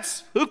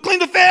nets? Who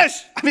cleaned the fish?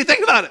 I mean,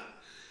 think about it.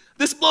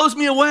 This blows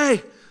me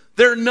away.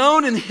 They're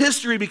known in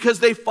history because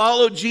they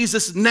followed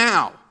Jesus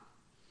now.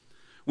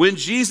 When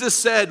Jesus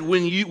said,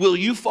 will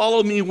you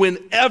follow me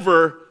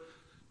whenever,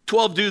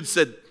 12 dudes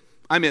said,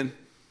 I'm in.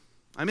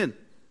 Do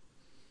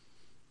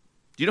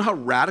you know how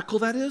radical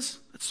that is?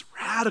 That's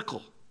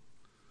radical.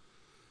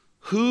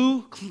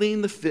 Who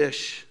cleaned the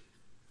fish?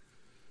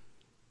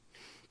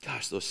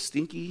 Gosh, those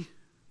stinky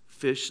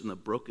fish and the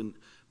broken...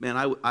 Man,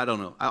 I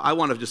don't know. I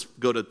want to just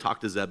go to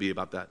talk to Zebby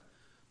about that.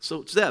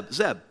 So,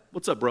 Zeb,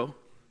 what's up, bro?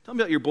 Tell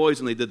me about your boys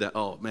when they did that.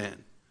 Oh,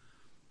 man.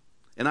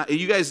 And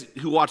you guys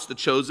who watched The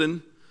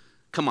Chosen,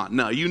 come on.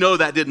 No, you know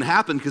that didn't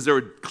happen because there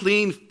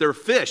were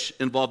fish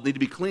involved need to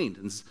be cleaned.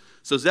 And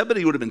so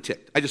Zebedee would have been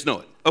ticked. I just know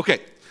it. Okay,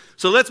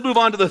 so let's move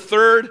on to the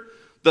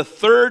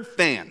third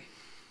fan.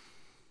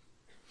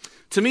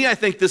 To me, I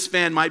think this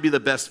fan might be the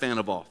best fan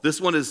of all.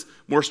 This one is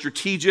more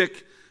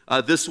strategic.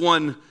 This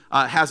one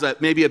has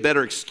maybe a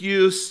better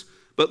excuse.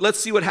 But let's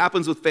see what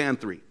happens with fan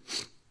 3.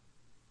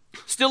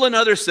 Still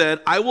another said,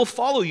 I will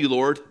follow you,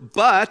 Lord,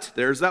 but,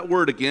 there's that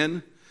word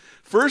again,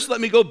 first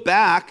let me go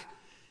back.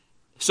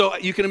 So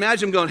you can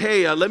imagine him going,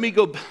 hey, I'm going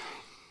to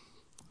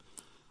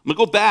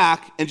go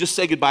back and just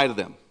say goodbye to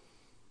them.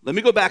 Let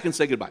me go back and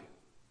say goodbye.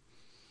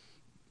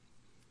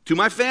 To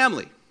my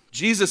family,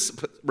 Jesus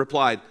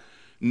replied,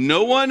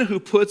 no one who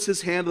puts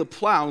his hand to the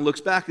plow and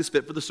looks back is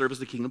fit for the service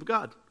of the kingdom of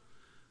God.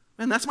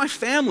 Man, that's my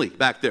family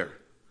back there.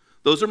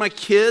 Those are my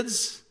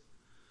kids.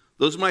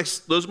 Those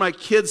are my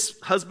kids'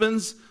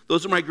 husbands.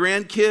 Those are my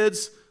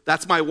grandkids.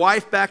 That's my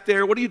wife back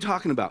there. What are you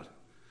talking about?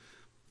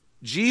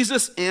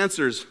 Jesus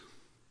answers,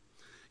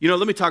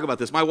 let me talk about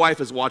this. My wife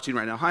is watching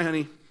right now. Hi,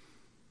 honey.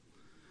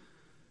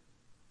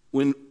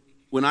 When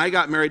I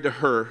got married to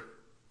her,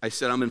 I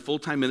said, I'm in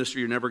full-time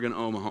ministry. You're never going to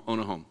own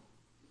a home.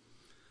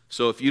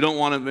 So if you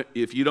want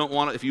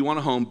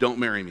a home, don't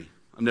marry me.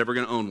 I'm never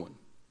going to own one.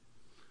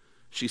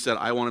 She said,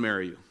 I want to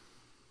marry you.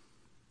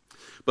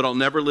 But I'll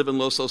never live in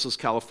Los Osos,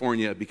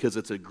 California, because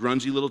it's a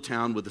grungy little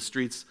town with the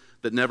streets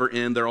that never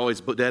end. They're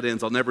always dead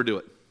ends. I'll never do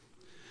it.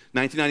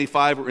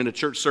 1995, we're in a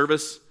church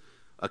service.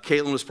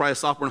 Caitlin was probably a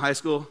sophomore in high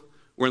school.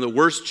 We're in the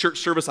worst church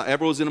service I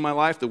ever was in my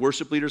life. The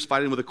worship leader's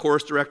fighting with the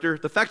chorus director.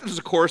 The fact that there's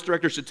a chorus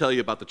director should tell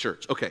you about the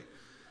church. Okay.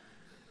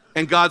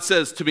 And God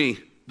says to me,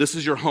 this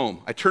is your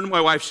home. I turn to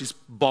my wife. She's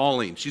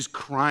bawling. She's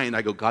crying.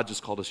 I go, God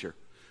just called us here.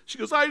 She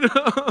goes, I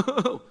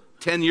know.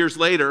 10 years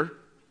later,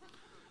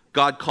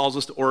 God calls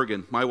us to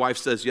Oregon. My wife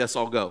says, yes,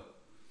 I'll go.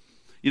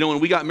 When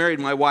we got married,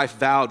 my wife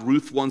vowed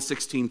Ruth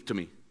 1:16 to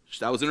me.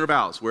 That was in her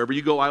vows. Wherever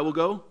you go, I will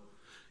go.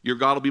 Your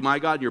God will be my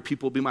God, and your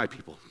people will be my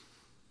people.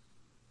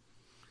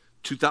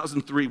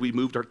 2003, we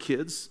moved our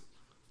kids,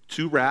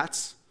 2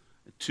 rats,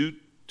 two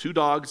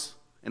dogs,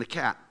 and a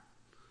cat,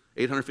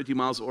 850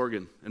 miles to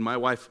Oregon. And my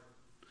wife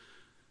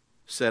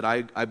said,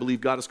 I believe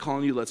God is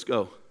calling you, let's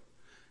go.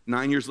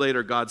 9 years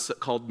later, God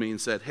called me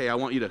and said, hey, I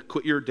want you to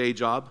quit your day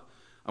job.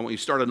 I want you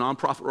to start a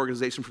nonprofit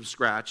organization from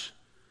scratch.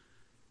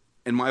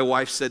 And my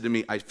wife said to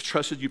me, I've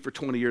trusted you for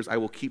 20 years. I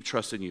will keep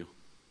trusting you.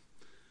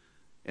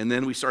 And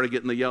then we started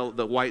getting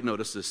the white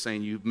notices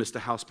saying you missed a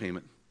house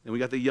payment. Then we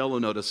got the yellow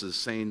notices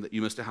saying that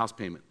you missed a house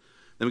payment.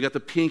 Then we got the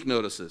pink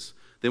notices.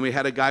 Then we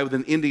had a guy with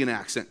an Indian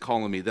accent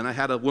calling me. Then I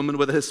had a woman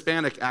with a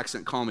Hispanic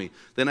accent call me.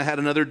 Then I had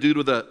another dude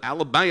with a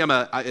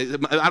Alabama, I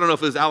don't know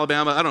if it was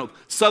Alabama, I don't know,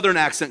 Southern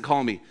accent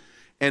call me.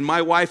 And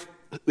my wife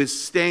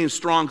is staying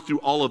strong through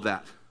all of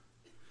that.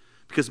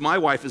 Because my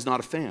wife is not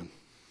a fan.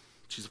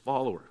 She's a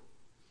follower.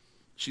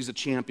 She's a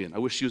champion. I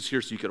wish she was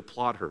here so you could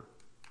applaud her.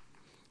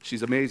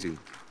 She's amazing.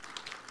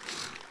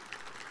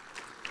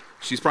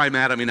 She's probably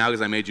mad at me now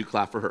because I made you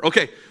clap for her.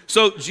 Okay,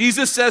 so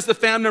Jesus says to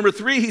fan number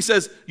 3, he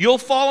says, you'll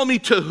follow me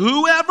to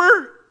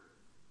whoever?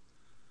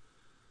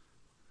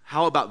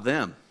 How about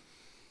them?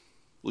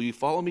 Will you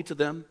follow me to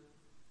them?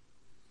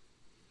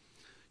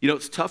 You know,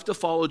 it's tough to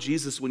follow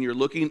Jesus when you're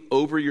looking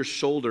over your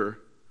shoulder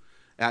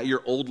at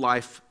your old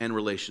life and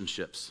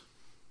relationships.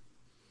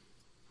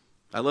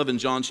 I love in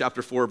John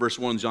chapter 4, verse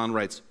 1, John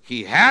writes,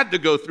 he had to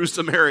go through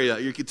Samaria.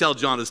 You can tell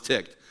John is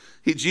ticked.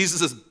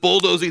 Jesus is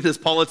bulldozing his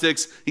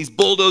politics. He's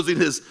bulldozing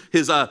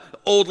his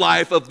old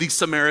life of these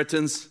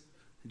Samaritans.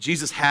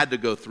 Jesus had to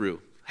go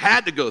through.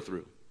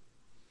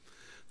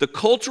 The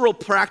cultural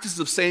practice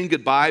of saying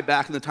goodbye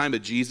back in the time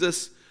of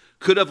Jesus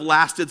could have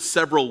lasted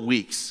several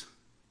weeks.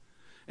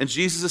 And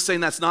Jesus is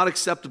saying that's not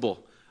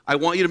acceptable. I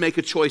want you to make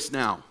a choice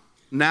now.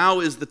 Now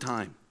is the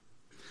time.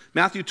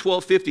 Matthew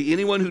 12:50,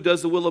 anyone who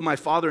does the will of my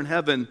Father in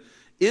heaven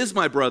is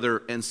my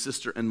brother and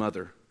sister and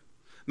mother.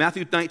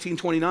 Matthew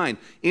 19:29,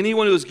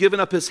 anyone who has given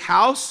up his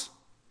house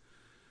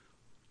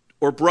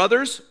or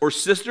brothers or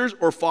sisters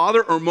or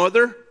father or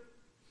mother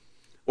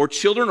or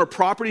children or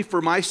property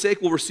for my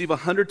sake will receive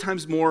 100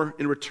 times more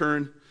in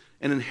return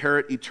and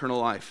inherit eternal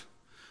life.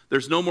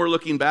 There's no more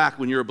looking back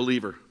when you're a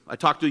believer. I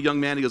talked to a young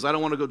man, he goes, I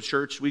don't want to go to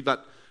church. We've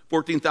got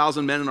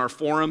 14,000 men in our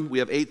forum. We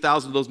have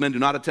 8,000 of those men do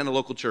not attend a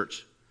local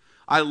church.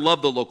 I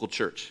love the local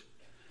church.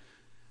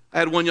 I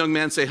had one young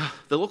man say,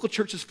 the local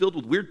church is filled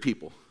with weird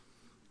people.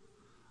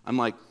 I'm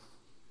like,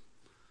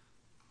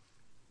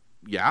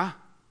 yeah,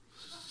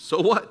 so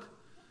what?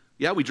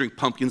 Yeah, we drink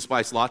pumpkin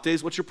spice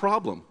lattes. What's your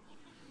problem?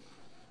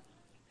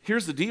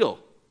 Here's the deal.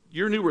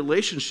 Your new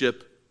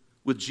relationship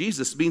with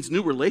Jesus means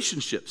new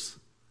relationships.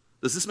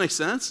 Does this make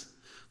sense?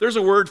 There's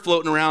a word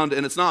floating around,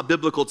 and it's not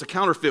biblical. It's a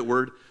counterfeit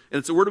word, and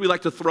it's a word we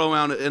like to throw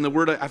around. And the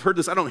word, I've heard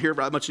this, I don't hear it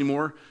that much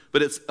anymore,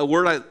 but it's a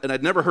word, and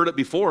I'd never heard it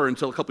before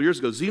until a couple years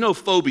ago,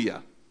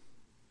 xenophobia.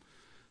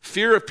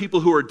 Fear of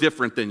people who are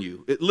different than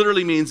you. It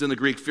literally means in the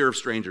Greek, fear of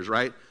strangers,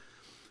 right?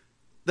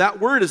 That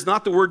word is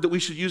not the word that we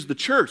should use in the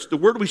church. The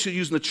word we should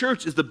use in the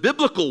church is the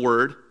biblical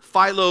word,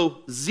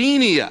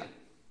 philoxenia.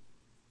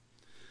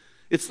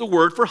 It's the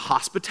word for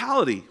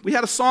hospitality. We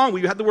had a song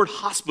where you had the word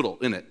hospital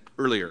in it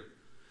earlier.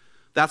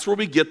 That's where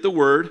we get the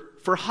word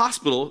for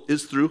hospital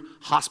is through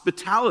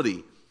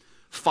hospitality.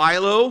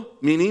 Philo,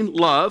 meaning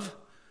love.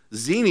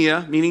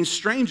 Xenia, meaning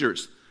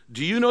strangers.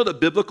 Do you know that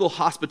biblical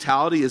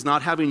hospitality is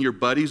not having your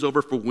buddies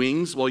over for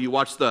wings while you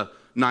watch the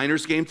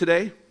Niners game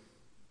today?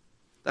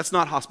 That's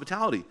not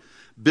hospitality.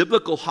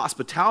 Biblical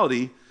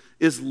hospitality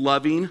is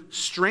loving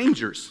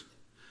strangers.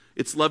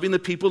 It's loving the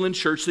people in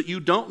church that you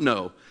don't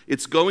know.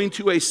 It's going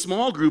to a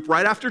small group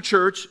right after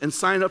church and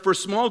signing up for a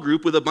small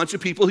group with a bunch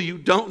of people you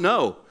don't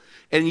know.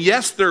 And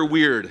yes, they're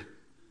weird,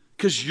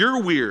 because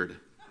you're weird.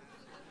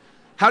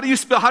 How do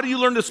you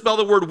learn to spell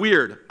the word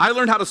weird? I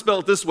learned how to spell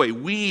it this way,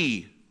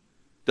 we.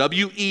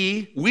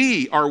 W-E,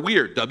 we are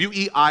weird.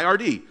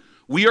 W-E-I-R-D.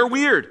 We are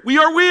weird. We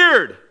are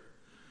weird.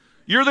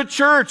 You're the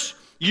church.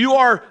 You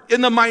are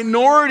in the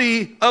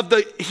minority of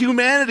the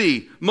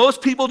humanity.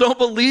 Most people don't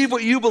believe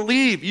what you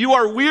believe. You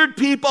are weird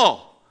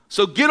people.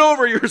 So get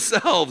over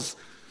yourselves.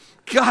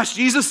 Gosh,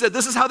 Jesus said,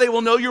 this is how they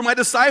will know you're my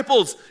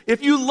disciples.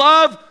 If you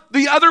love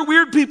the other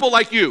weird people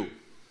like you.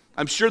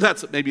 I'm sure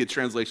that's maybe a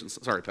translation.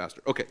 Sorry,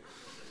 Pastor. Okay.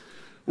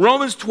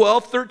 Romans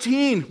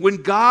 12:13.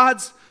 When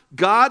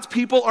God's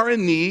people are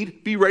in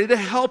need, be ready to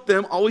help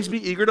them. Always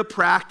be eager to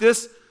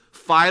practice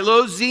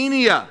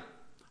philoxenia,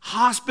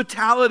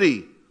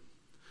 hospitality.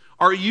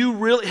 Are you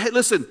really, hey,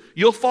 listen,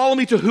 you'll follow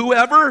me to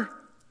whoever?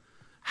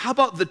 How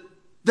about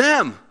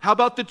them? How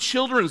about the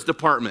children's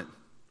department?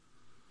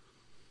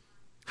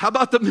 How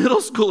about the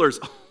middle schoolers?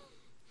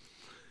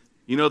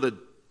 You know that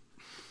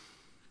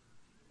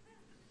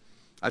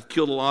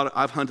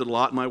I've hunted a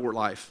lot in my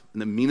life,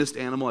 and the meanest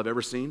animal I've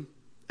ever seen,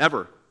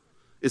 ever,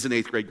 is an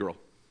 8th grade girl.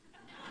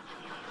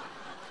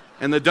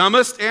 And the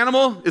dumbest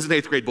animal is an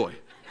 8th grade boy.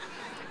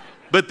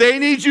 But they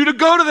need you to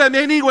go to them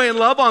anyway and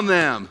love on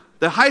them.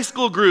 The high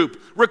school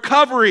group,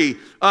 recovery,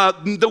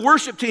 the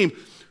worship team.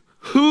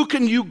 Who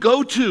can you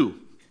go to?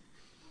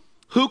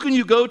 Who can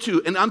you go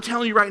to? And I'm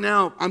telling you right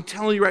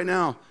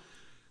now,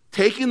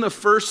 taking the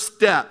first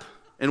step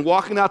and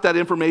walking out that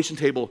information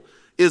table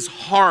is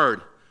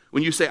hard.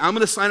 When you say, I'm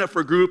going to sign up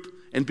for a group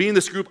and be in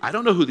this group, I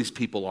don't know who these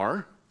people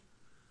are.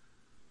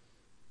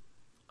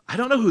 I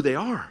don't know who they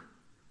are.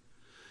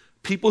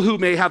 People who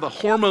may have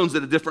hormones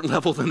at a different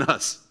level than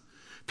us.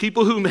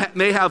 People who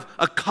may have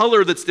a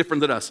color that's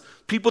different than us.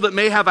 People that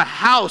may have a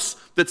house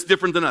that's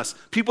different than us.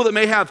 People that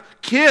may have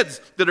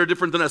kids that are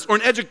different than us. Or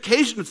an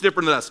education that's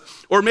different than us.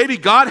 Or maybe,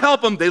 God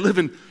help them, they live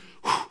in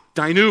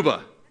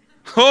Dinuba.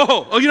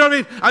 Oh, you know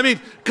what I mean?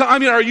 I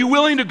mean, are you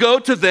willing to go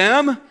to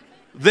them?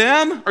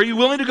 Them? Are you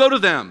willing to go to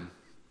them?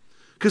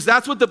 Because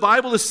that's what the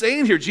Bible is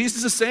saying here.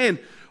 Jesus is saying,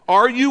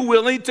 are you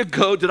willing to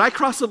go? Did I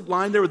cross a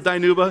line there with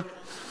Dinuba?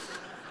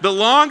 The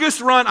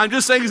longest run, I'm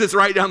just saying because it's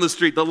right down the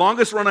street. The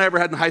longest run I ever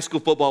had in high school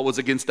football was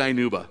against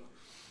Dinuba.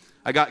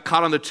 I got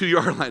caught on the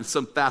 2-yard line.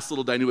 Some fast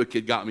little Dinuba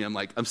kid got me. I'm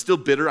like, I'm still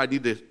bitter. I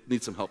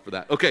need some help for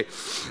that. Okay.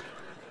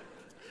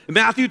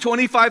 Matthew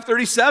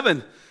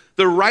 25:37.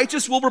 The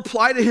righteous will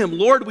reply to him,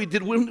 Lord,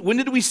 when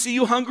did we see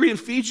you hungry and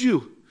feed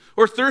you?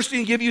 Or thirsty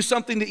and give you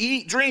something to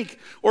eat, drink?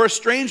 Or a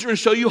stranger and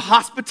show you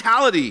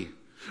hospitality?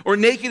 Or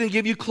naked and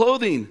give you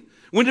clothing?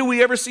 When did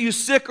we ever see you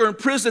sick or in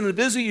prison and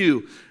visit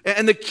you?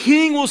 And the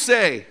king will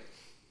say,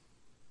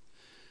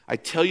 I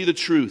tell you the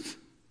truth.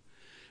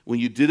 When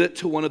you did it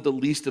to one of the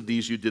least of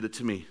these, you did it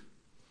to me.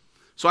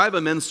 So I have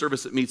a men's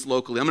service that meets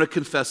locally. I'm going to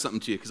confess something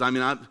to you because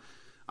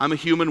I'm a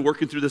human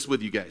working through this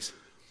with you guys.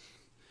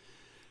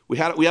 We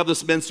have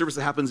this men's service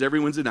that happens every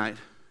Wednesday night.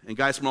 And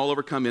guys from all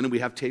over come in and we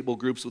have table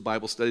groups with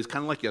Bible studies,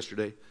 kind of like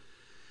yesterday.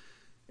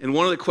 And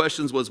one of the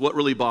questions was, what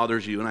really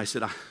bothers you? And I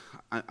said,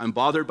 I'm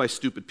bothered by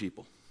stupid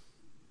people.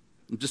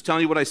 I'm just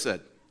telling you what I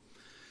said.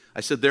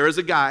 I said, there is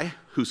a guy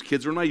whose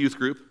kids were in my youth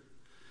group.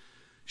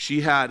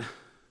 She had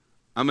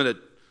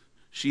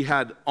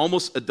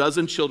almost a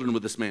dozen children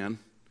with this man,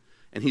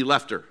 and he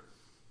left her.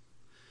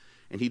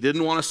 And he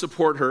didn't want to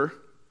support her,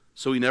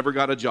 so he never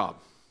got a job.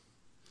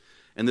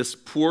 And this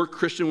poor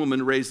Christian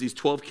woman raised these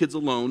 12 kids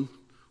alone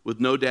with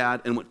no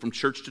dad and went from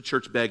church to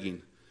church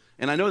begging.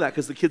 And I know that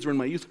because the kids were in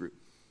my youth group.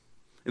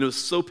 And it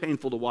was so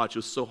painful to watch. It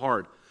was so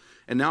hard.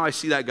 And now I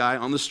see that guy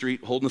on the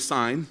street holding a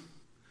sign,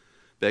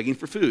 begging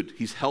for food.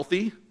 He's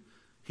healthy.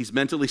 He's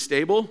mentally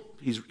stable.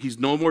 He's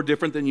no more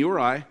different than you or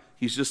I.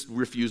 He just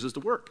refuses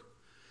to work.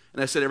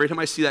 And I said, every time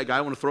I see that guy,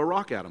 I want to throw a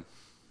rock at him.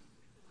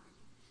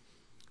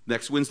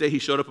 Next Wednesday, he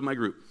showed up in my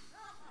group.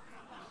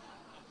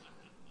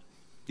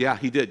 Yeah,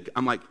 he did.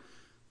 I'm like,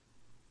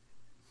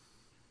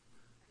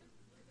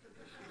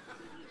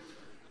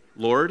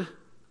 Lord,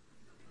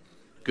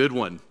 good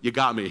one. You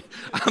got me.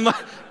 I'm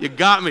like, you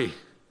got me.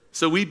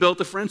 So we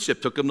built a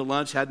friendship, took him to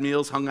lunch, had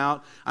meals, hung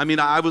out. I mean,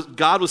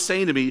 God was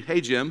saying to me,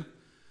 hey, Jim,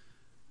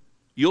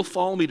 you'll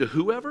follow me to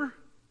whoever?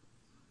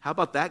 How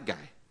about that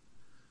guy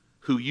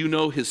who you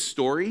know his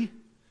story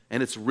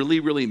and it's really,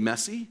 really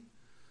messy?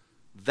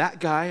 That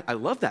guy, I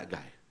love that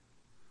guy.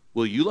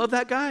 Will you love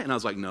that guy? And I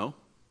was like, no.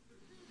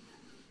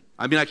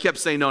 I mean, I kept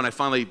saying no, and I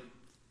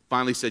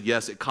finally said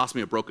yes. It cost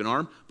me a broken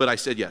arm, but I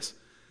said yes.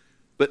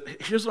 But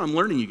here's what I'm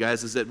learning, you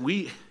guys, is that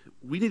we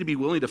need to be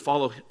willing to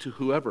follow to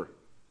whoever.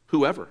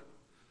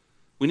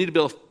 We need to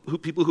build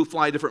people who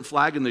fly a different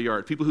flag in the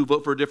yard, people who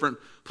vote for a different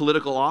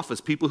political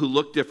office, people who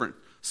look different,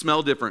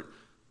 smell different,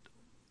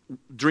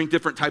 drink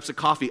different types of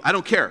coffee. I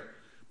don't care,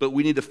 but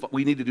we need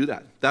to do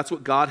that. That's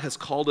what God has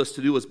called us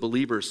to do as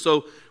believers.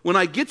 So when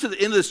I get to the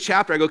end of this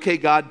chapter, I go, okay,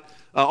 God,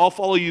 I'll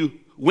follow you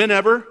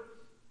whenever,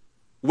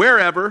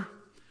 wherever,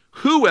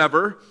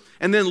 whoever.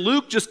 And then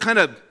Luke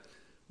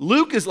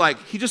is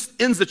like, he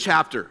just ends the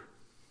chapter.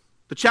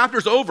 The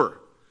chapter's over.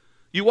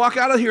 You walk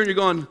out of here and you're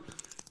going,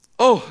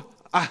 oh,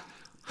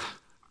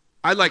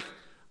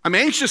 I'm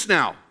anxious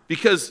now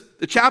because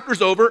the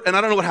chapter's over and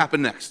I don't know what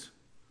happened next.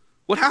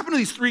 What happened to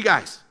these 3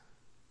 guys?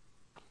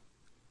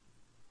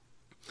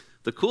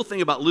 The cool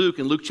thing about Luke,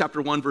 in Luke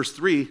chapter 1, verse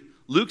 3,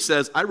 Luke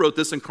says, I wrote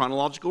this in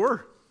chronological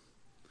order.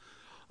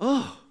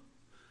 Oh,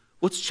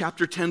 what's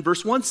chapter 10,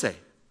 verse 1 say?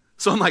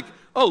 So I'm like,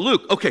 oh,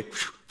 Luke, okay,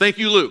 thank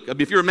you, Luke. I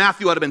mean, if you were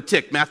Matthew, I'd have been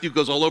ticked. Matthew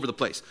goes all over the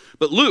place.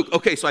 But Luke,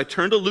 okay, so I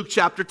turn to Luke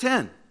chapter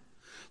 10.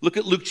 Look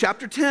at Luke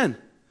chapter 10.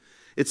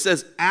 It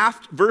says,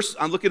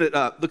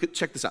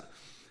 check this out.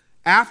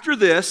 After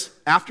this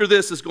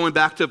is going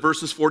back to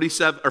verses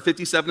 57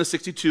 to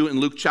 62 in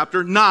Luke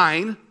chapter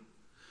 9.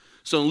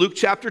 So in Luke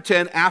chapter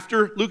 10,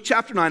 after Luke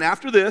chapter 9,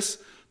 after this,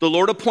 the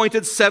Lord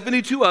appointed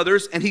 72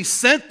 others, and he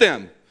sent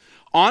them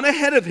on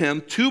ahead of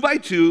him, 2 by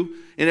 2,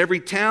 in every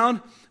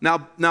town.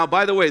 Now,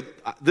 by the way,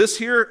 this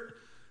here,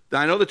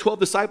 I know the 12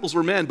 disciples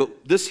were men,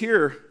 but this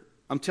here,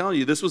 I'm telling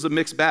you, this was a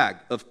mixed bag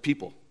of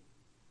people.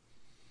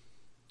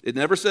 It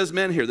never says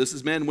men here. This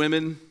is men,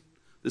 women.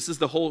 This is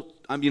the whole,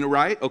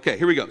 right? Okay,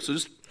 here we go. So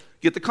just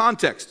get the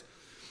context.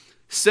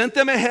 Sent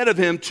them ahead of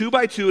him, 2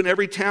 by 2, in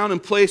every town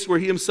and place where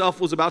he himself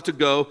was about to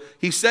go.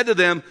 He said to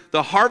them,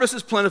 the harvest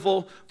is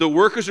plentiful, the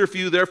workers are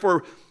few,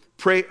 therefore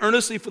pray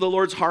earnestly for the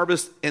Lord's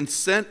harvest and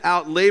sent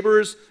out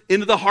laborers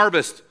into the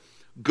harvest.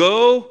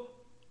 Go,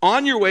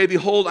 On your way,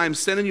 behold, I am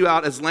sending you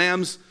out as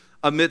lambs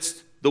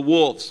amidst the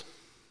wolves.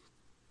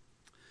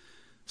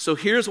 So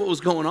here's what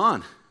was going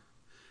on.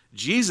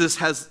 Jesus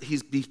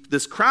he's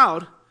this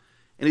crowd,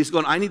 and he's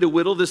going, I need to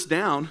whittle this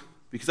down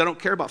because I don't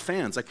care about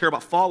fans. I care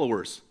about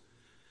followers.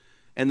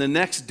 And the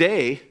next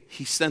day,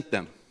 he sent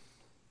them.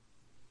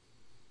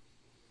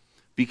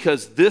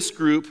 Because this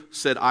group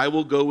said, I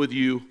will go with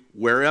you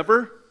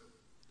wherever,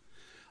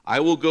 I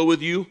will go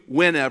with you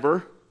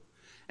whenever,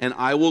 and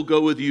I will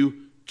go with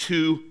you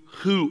to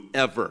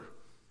whoever.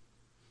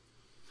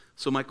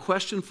 So my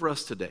question for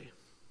us today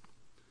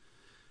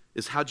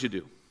is, how'd you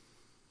do?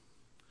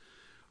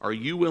 Are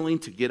you willing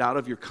to get out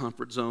of your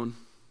comfort zone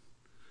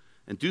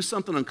and do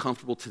something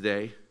uncomfortable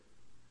today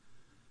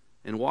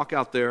and walk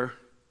out there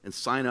and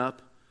sign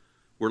up?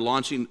 We're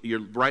launching, you're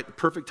right, the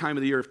perfect time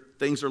of the year.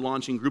 Things are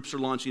launching, groups are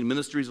launching,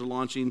 ministries are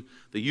launching.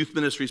 The youth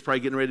ministry is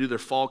probably getting ready to do their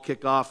fall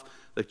kickoff.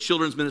 The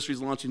children's ministry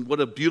is launching. What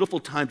a beautiful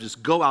time.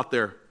 Just go out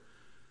there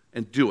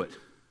and do it.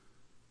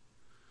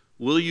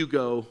 Will you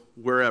go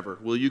wherever?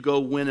 Will you go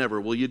whenever?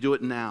 Will you do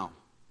it now?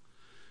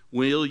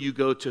 Will you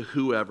go to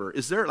whoever?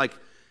 Is there, like,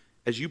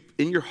 as you,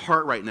 in your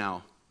heart right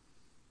now,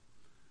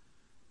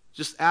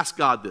 just ask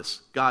God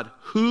this. God,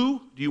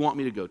 who do you want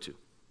me to go to?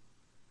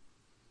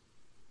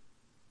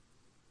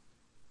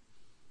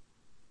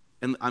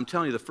 And I'm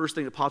telling you, the first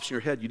thing that pops in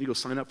your head, you need to go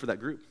sign up for that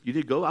group. You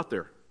need to go out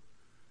there.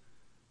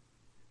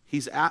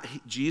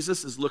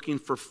 Jesus is looking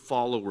for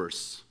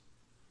followers.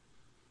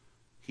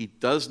 He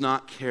does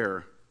not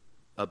care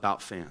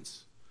about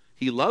fans.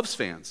 He loves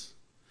fans.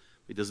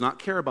 He does not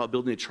care about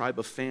building a tribe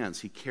of fans.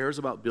 He cares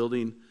about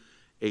building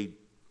a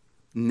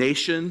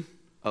nation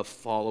of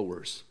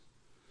followers.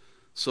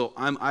 So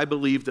I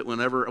believe that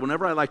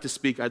whenever I like to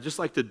speak, I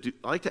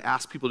like to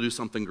ask people to do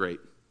something great.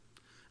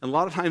 And a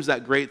lot of times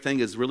that great thing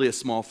is really a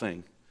small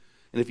thing.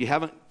 And if you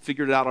haven't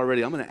figured it out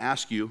already, I'm going to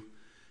ask you,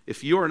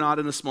 if you are not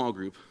in a small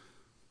group,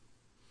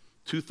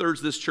 2/3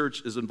 of this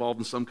church is involved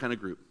in some kind of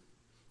group.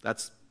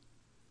 That's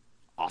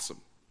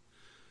awesome.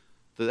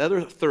 The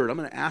other third, I'm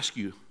going to ask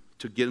you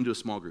to get into a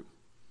small group.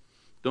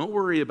 Don't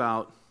worry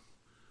about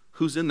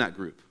who's in that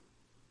group.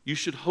 You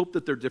should hope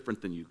that they're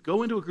different than you.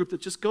 Go into a group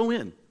that just go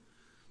in.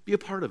 Be a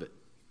part of it.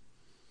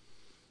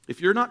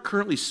 If you're not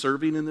currently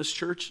serving in this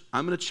church,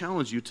 I'm going to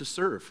challenge you to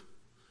serve.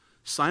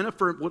 Sign up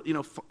for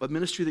a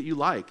ministry that you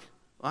like.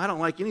 Well, I don't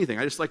like anything.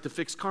 I just like to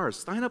fix cars.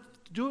 Sign up,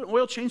 do an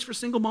oil change for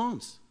single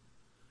moms.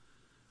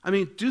 I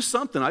mean, do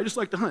something. I just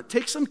like to hunt.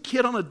 Take some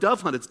kid on a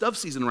dove hunt. It's dove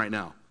season right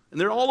now,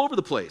 and they're all over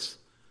the place.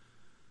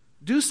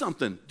 Do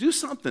something. Do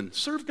something.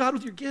 Serve God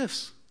with your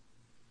gifts.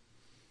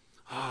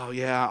 Oh,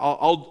 yeah,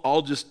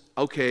 I'll just,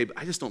 okay, but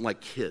I just don't like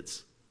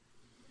kids.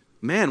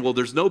 Man, well,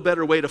 there's no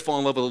better way to fall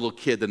in love with a little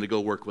kid than to go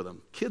work with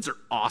them. Kids are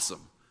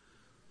awesome.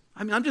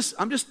 I mean, I'm just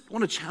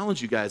want to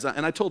challenge you guys.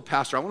 And I told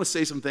Pastor, I want to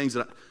say some things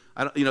that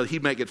he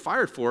might get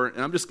fired for.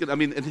 And I'm just going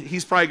to, and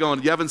he's probably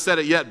going, you haven't said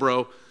it yet,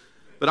 bro.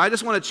 But I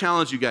just want to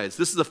challenge you guys.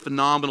 This is a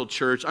phenomenal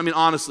church. I mean,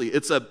 honestly,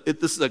 it's a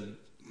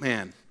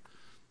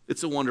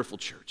wonderful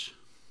church.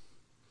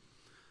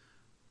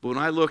 But when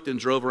I looked and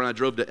drove around, I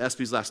drove to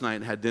Espy's last night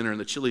and had dinner, and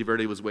the chili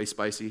verde was way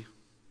spicy.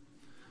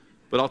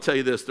 But I'll tell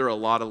you this, there are a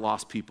lot of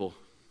lost people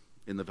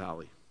in the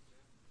valley.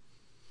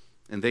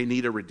 And they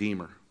need a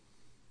redeemer.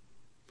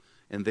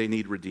 And they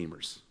need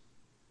redeemers.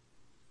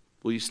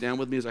 Will you stand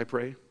with me as I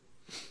pray?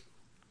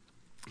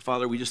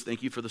 Father, we just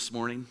thank you for this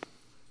morning.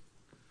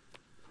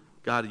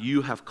 God,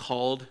 you have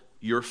called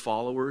your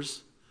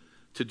followers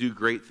to do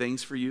great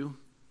things for you.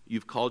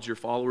 You've called your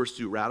followers to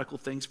do radical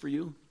things for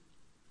you.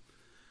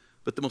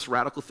 But the most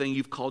radical thing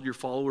you've called your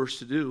followers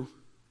to do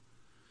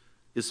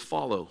is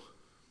follow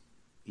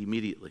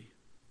immediately.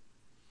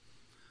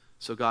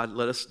 So God,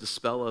 let us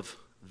dispel of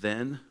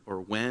then or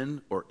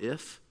when or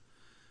if.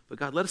 But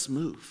God, let us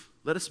move.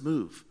 Let us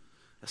move.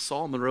 As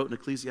Solomon wrote in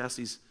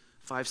Ecclesiastes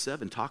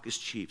 5:7, talk is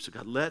cheap. So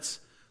God, let's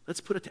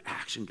put it to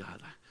action,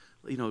 God.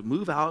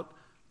 Move out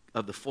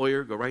of the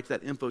foyer, go right to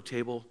that info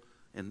table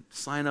and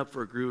sign up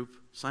for a group,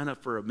 sign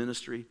up for a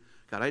ministry.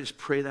 God, I just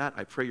pray that.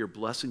 I pray your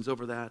blessings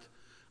over that.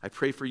 I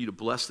pray for you to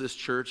bless this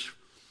church,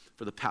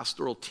 for the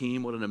pastoral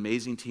team. What an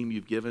amazing team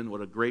you've given.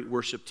 What a great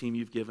worship team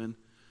you've given.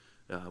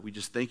 We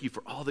just thank you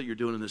for all that you're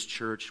doing in this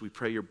church. We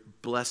pray your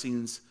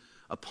blessings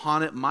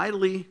upon it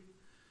mightily.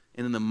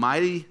 And in the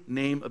mighty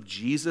name of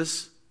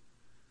Jesus,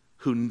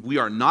 who we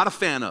are not a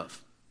fan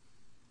of,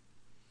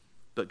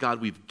 but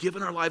God, we've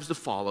given our lives to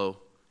follow.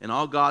 And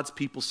all God's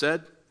people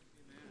said,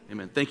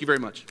 amen. Thank you very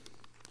much.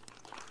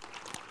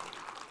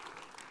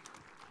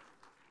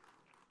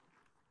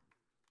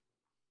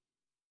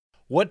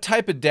 What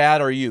type of dad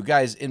are you?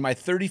 Guys, in my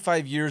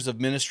 35 years of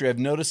ministry, I've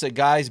noticed that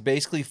guys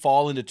basically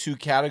fall into two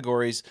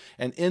categories.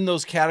 And in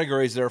those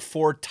categories, there are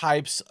 4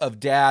 types of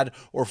dad,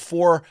 or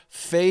 4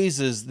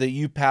 phases that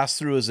you pass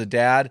through as a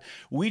dad.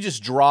 We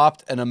just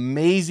dropped an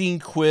amazing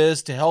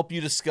quiz to help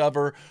you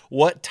discover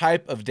what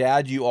type of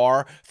dad you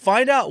are.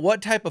 Find out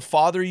what type of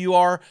father you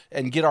are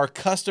and get our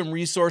custom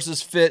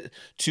resources fit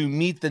to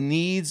meet the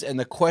needs and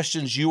the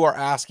questions you are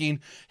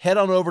asking. Head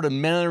on over to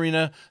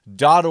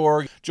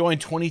menarena.org. Join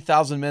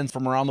 20,000 men from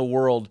from around the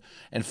world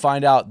and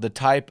find out the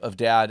type of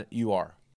dad you are.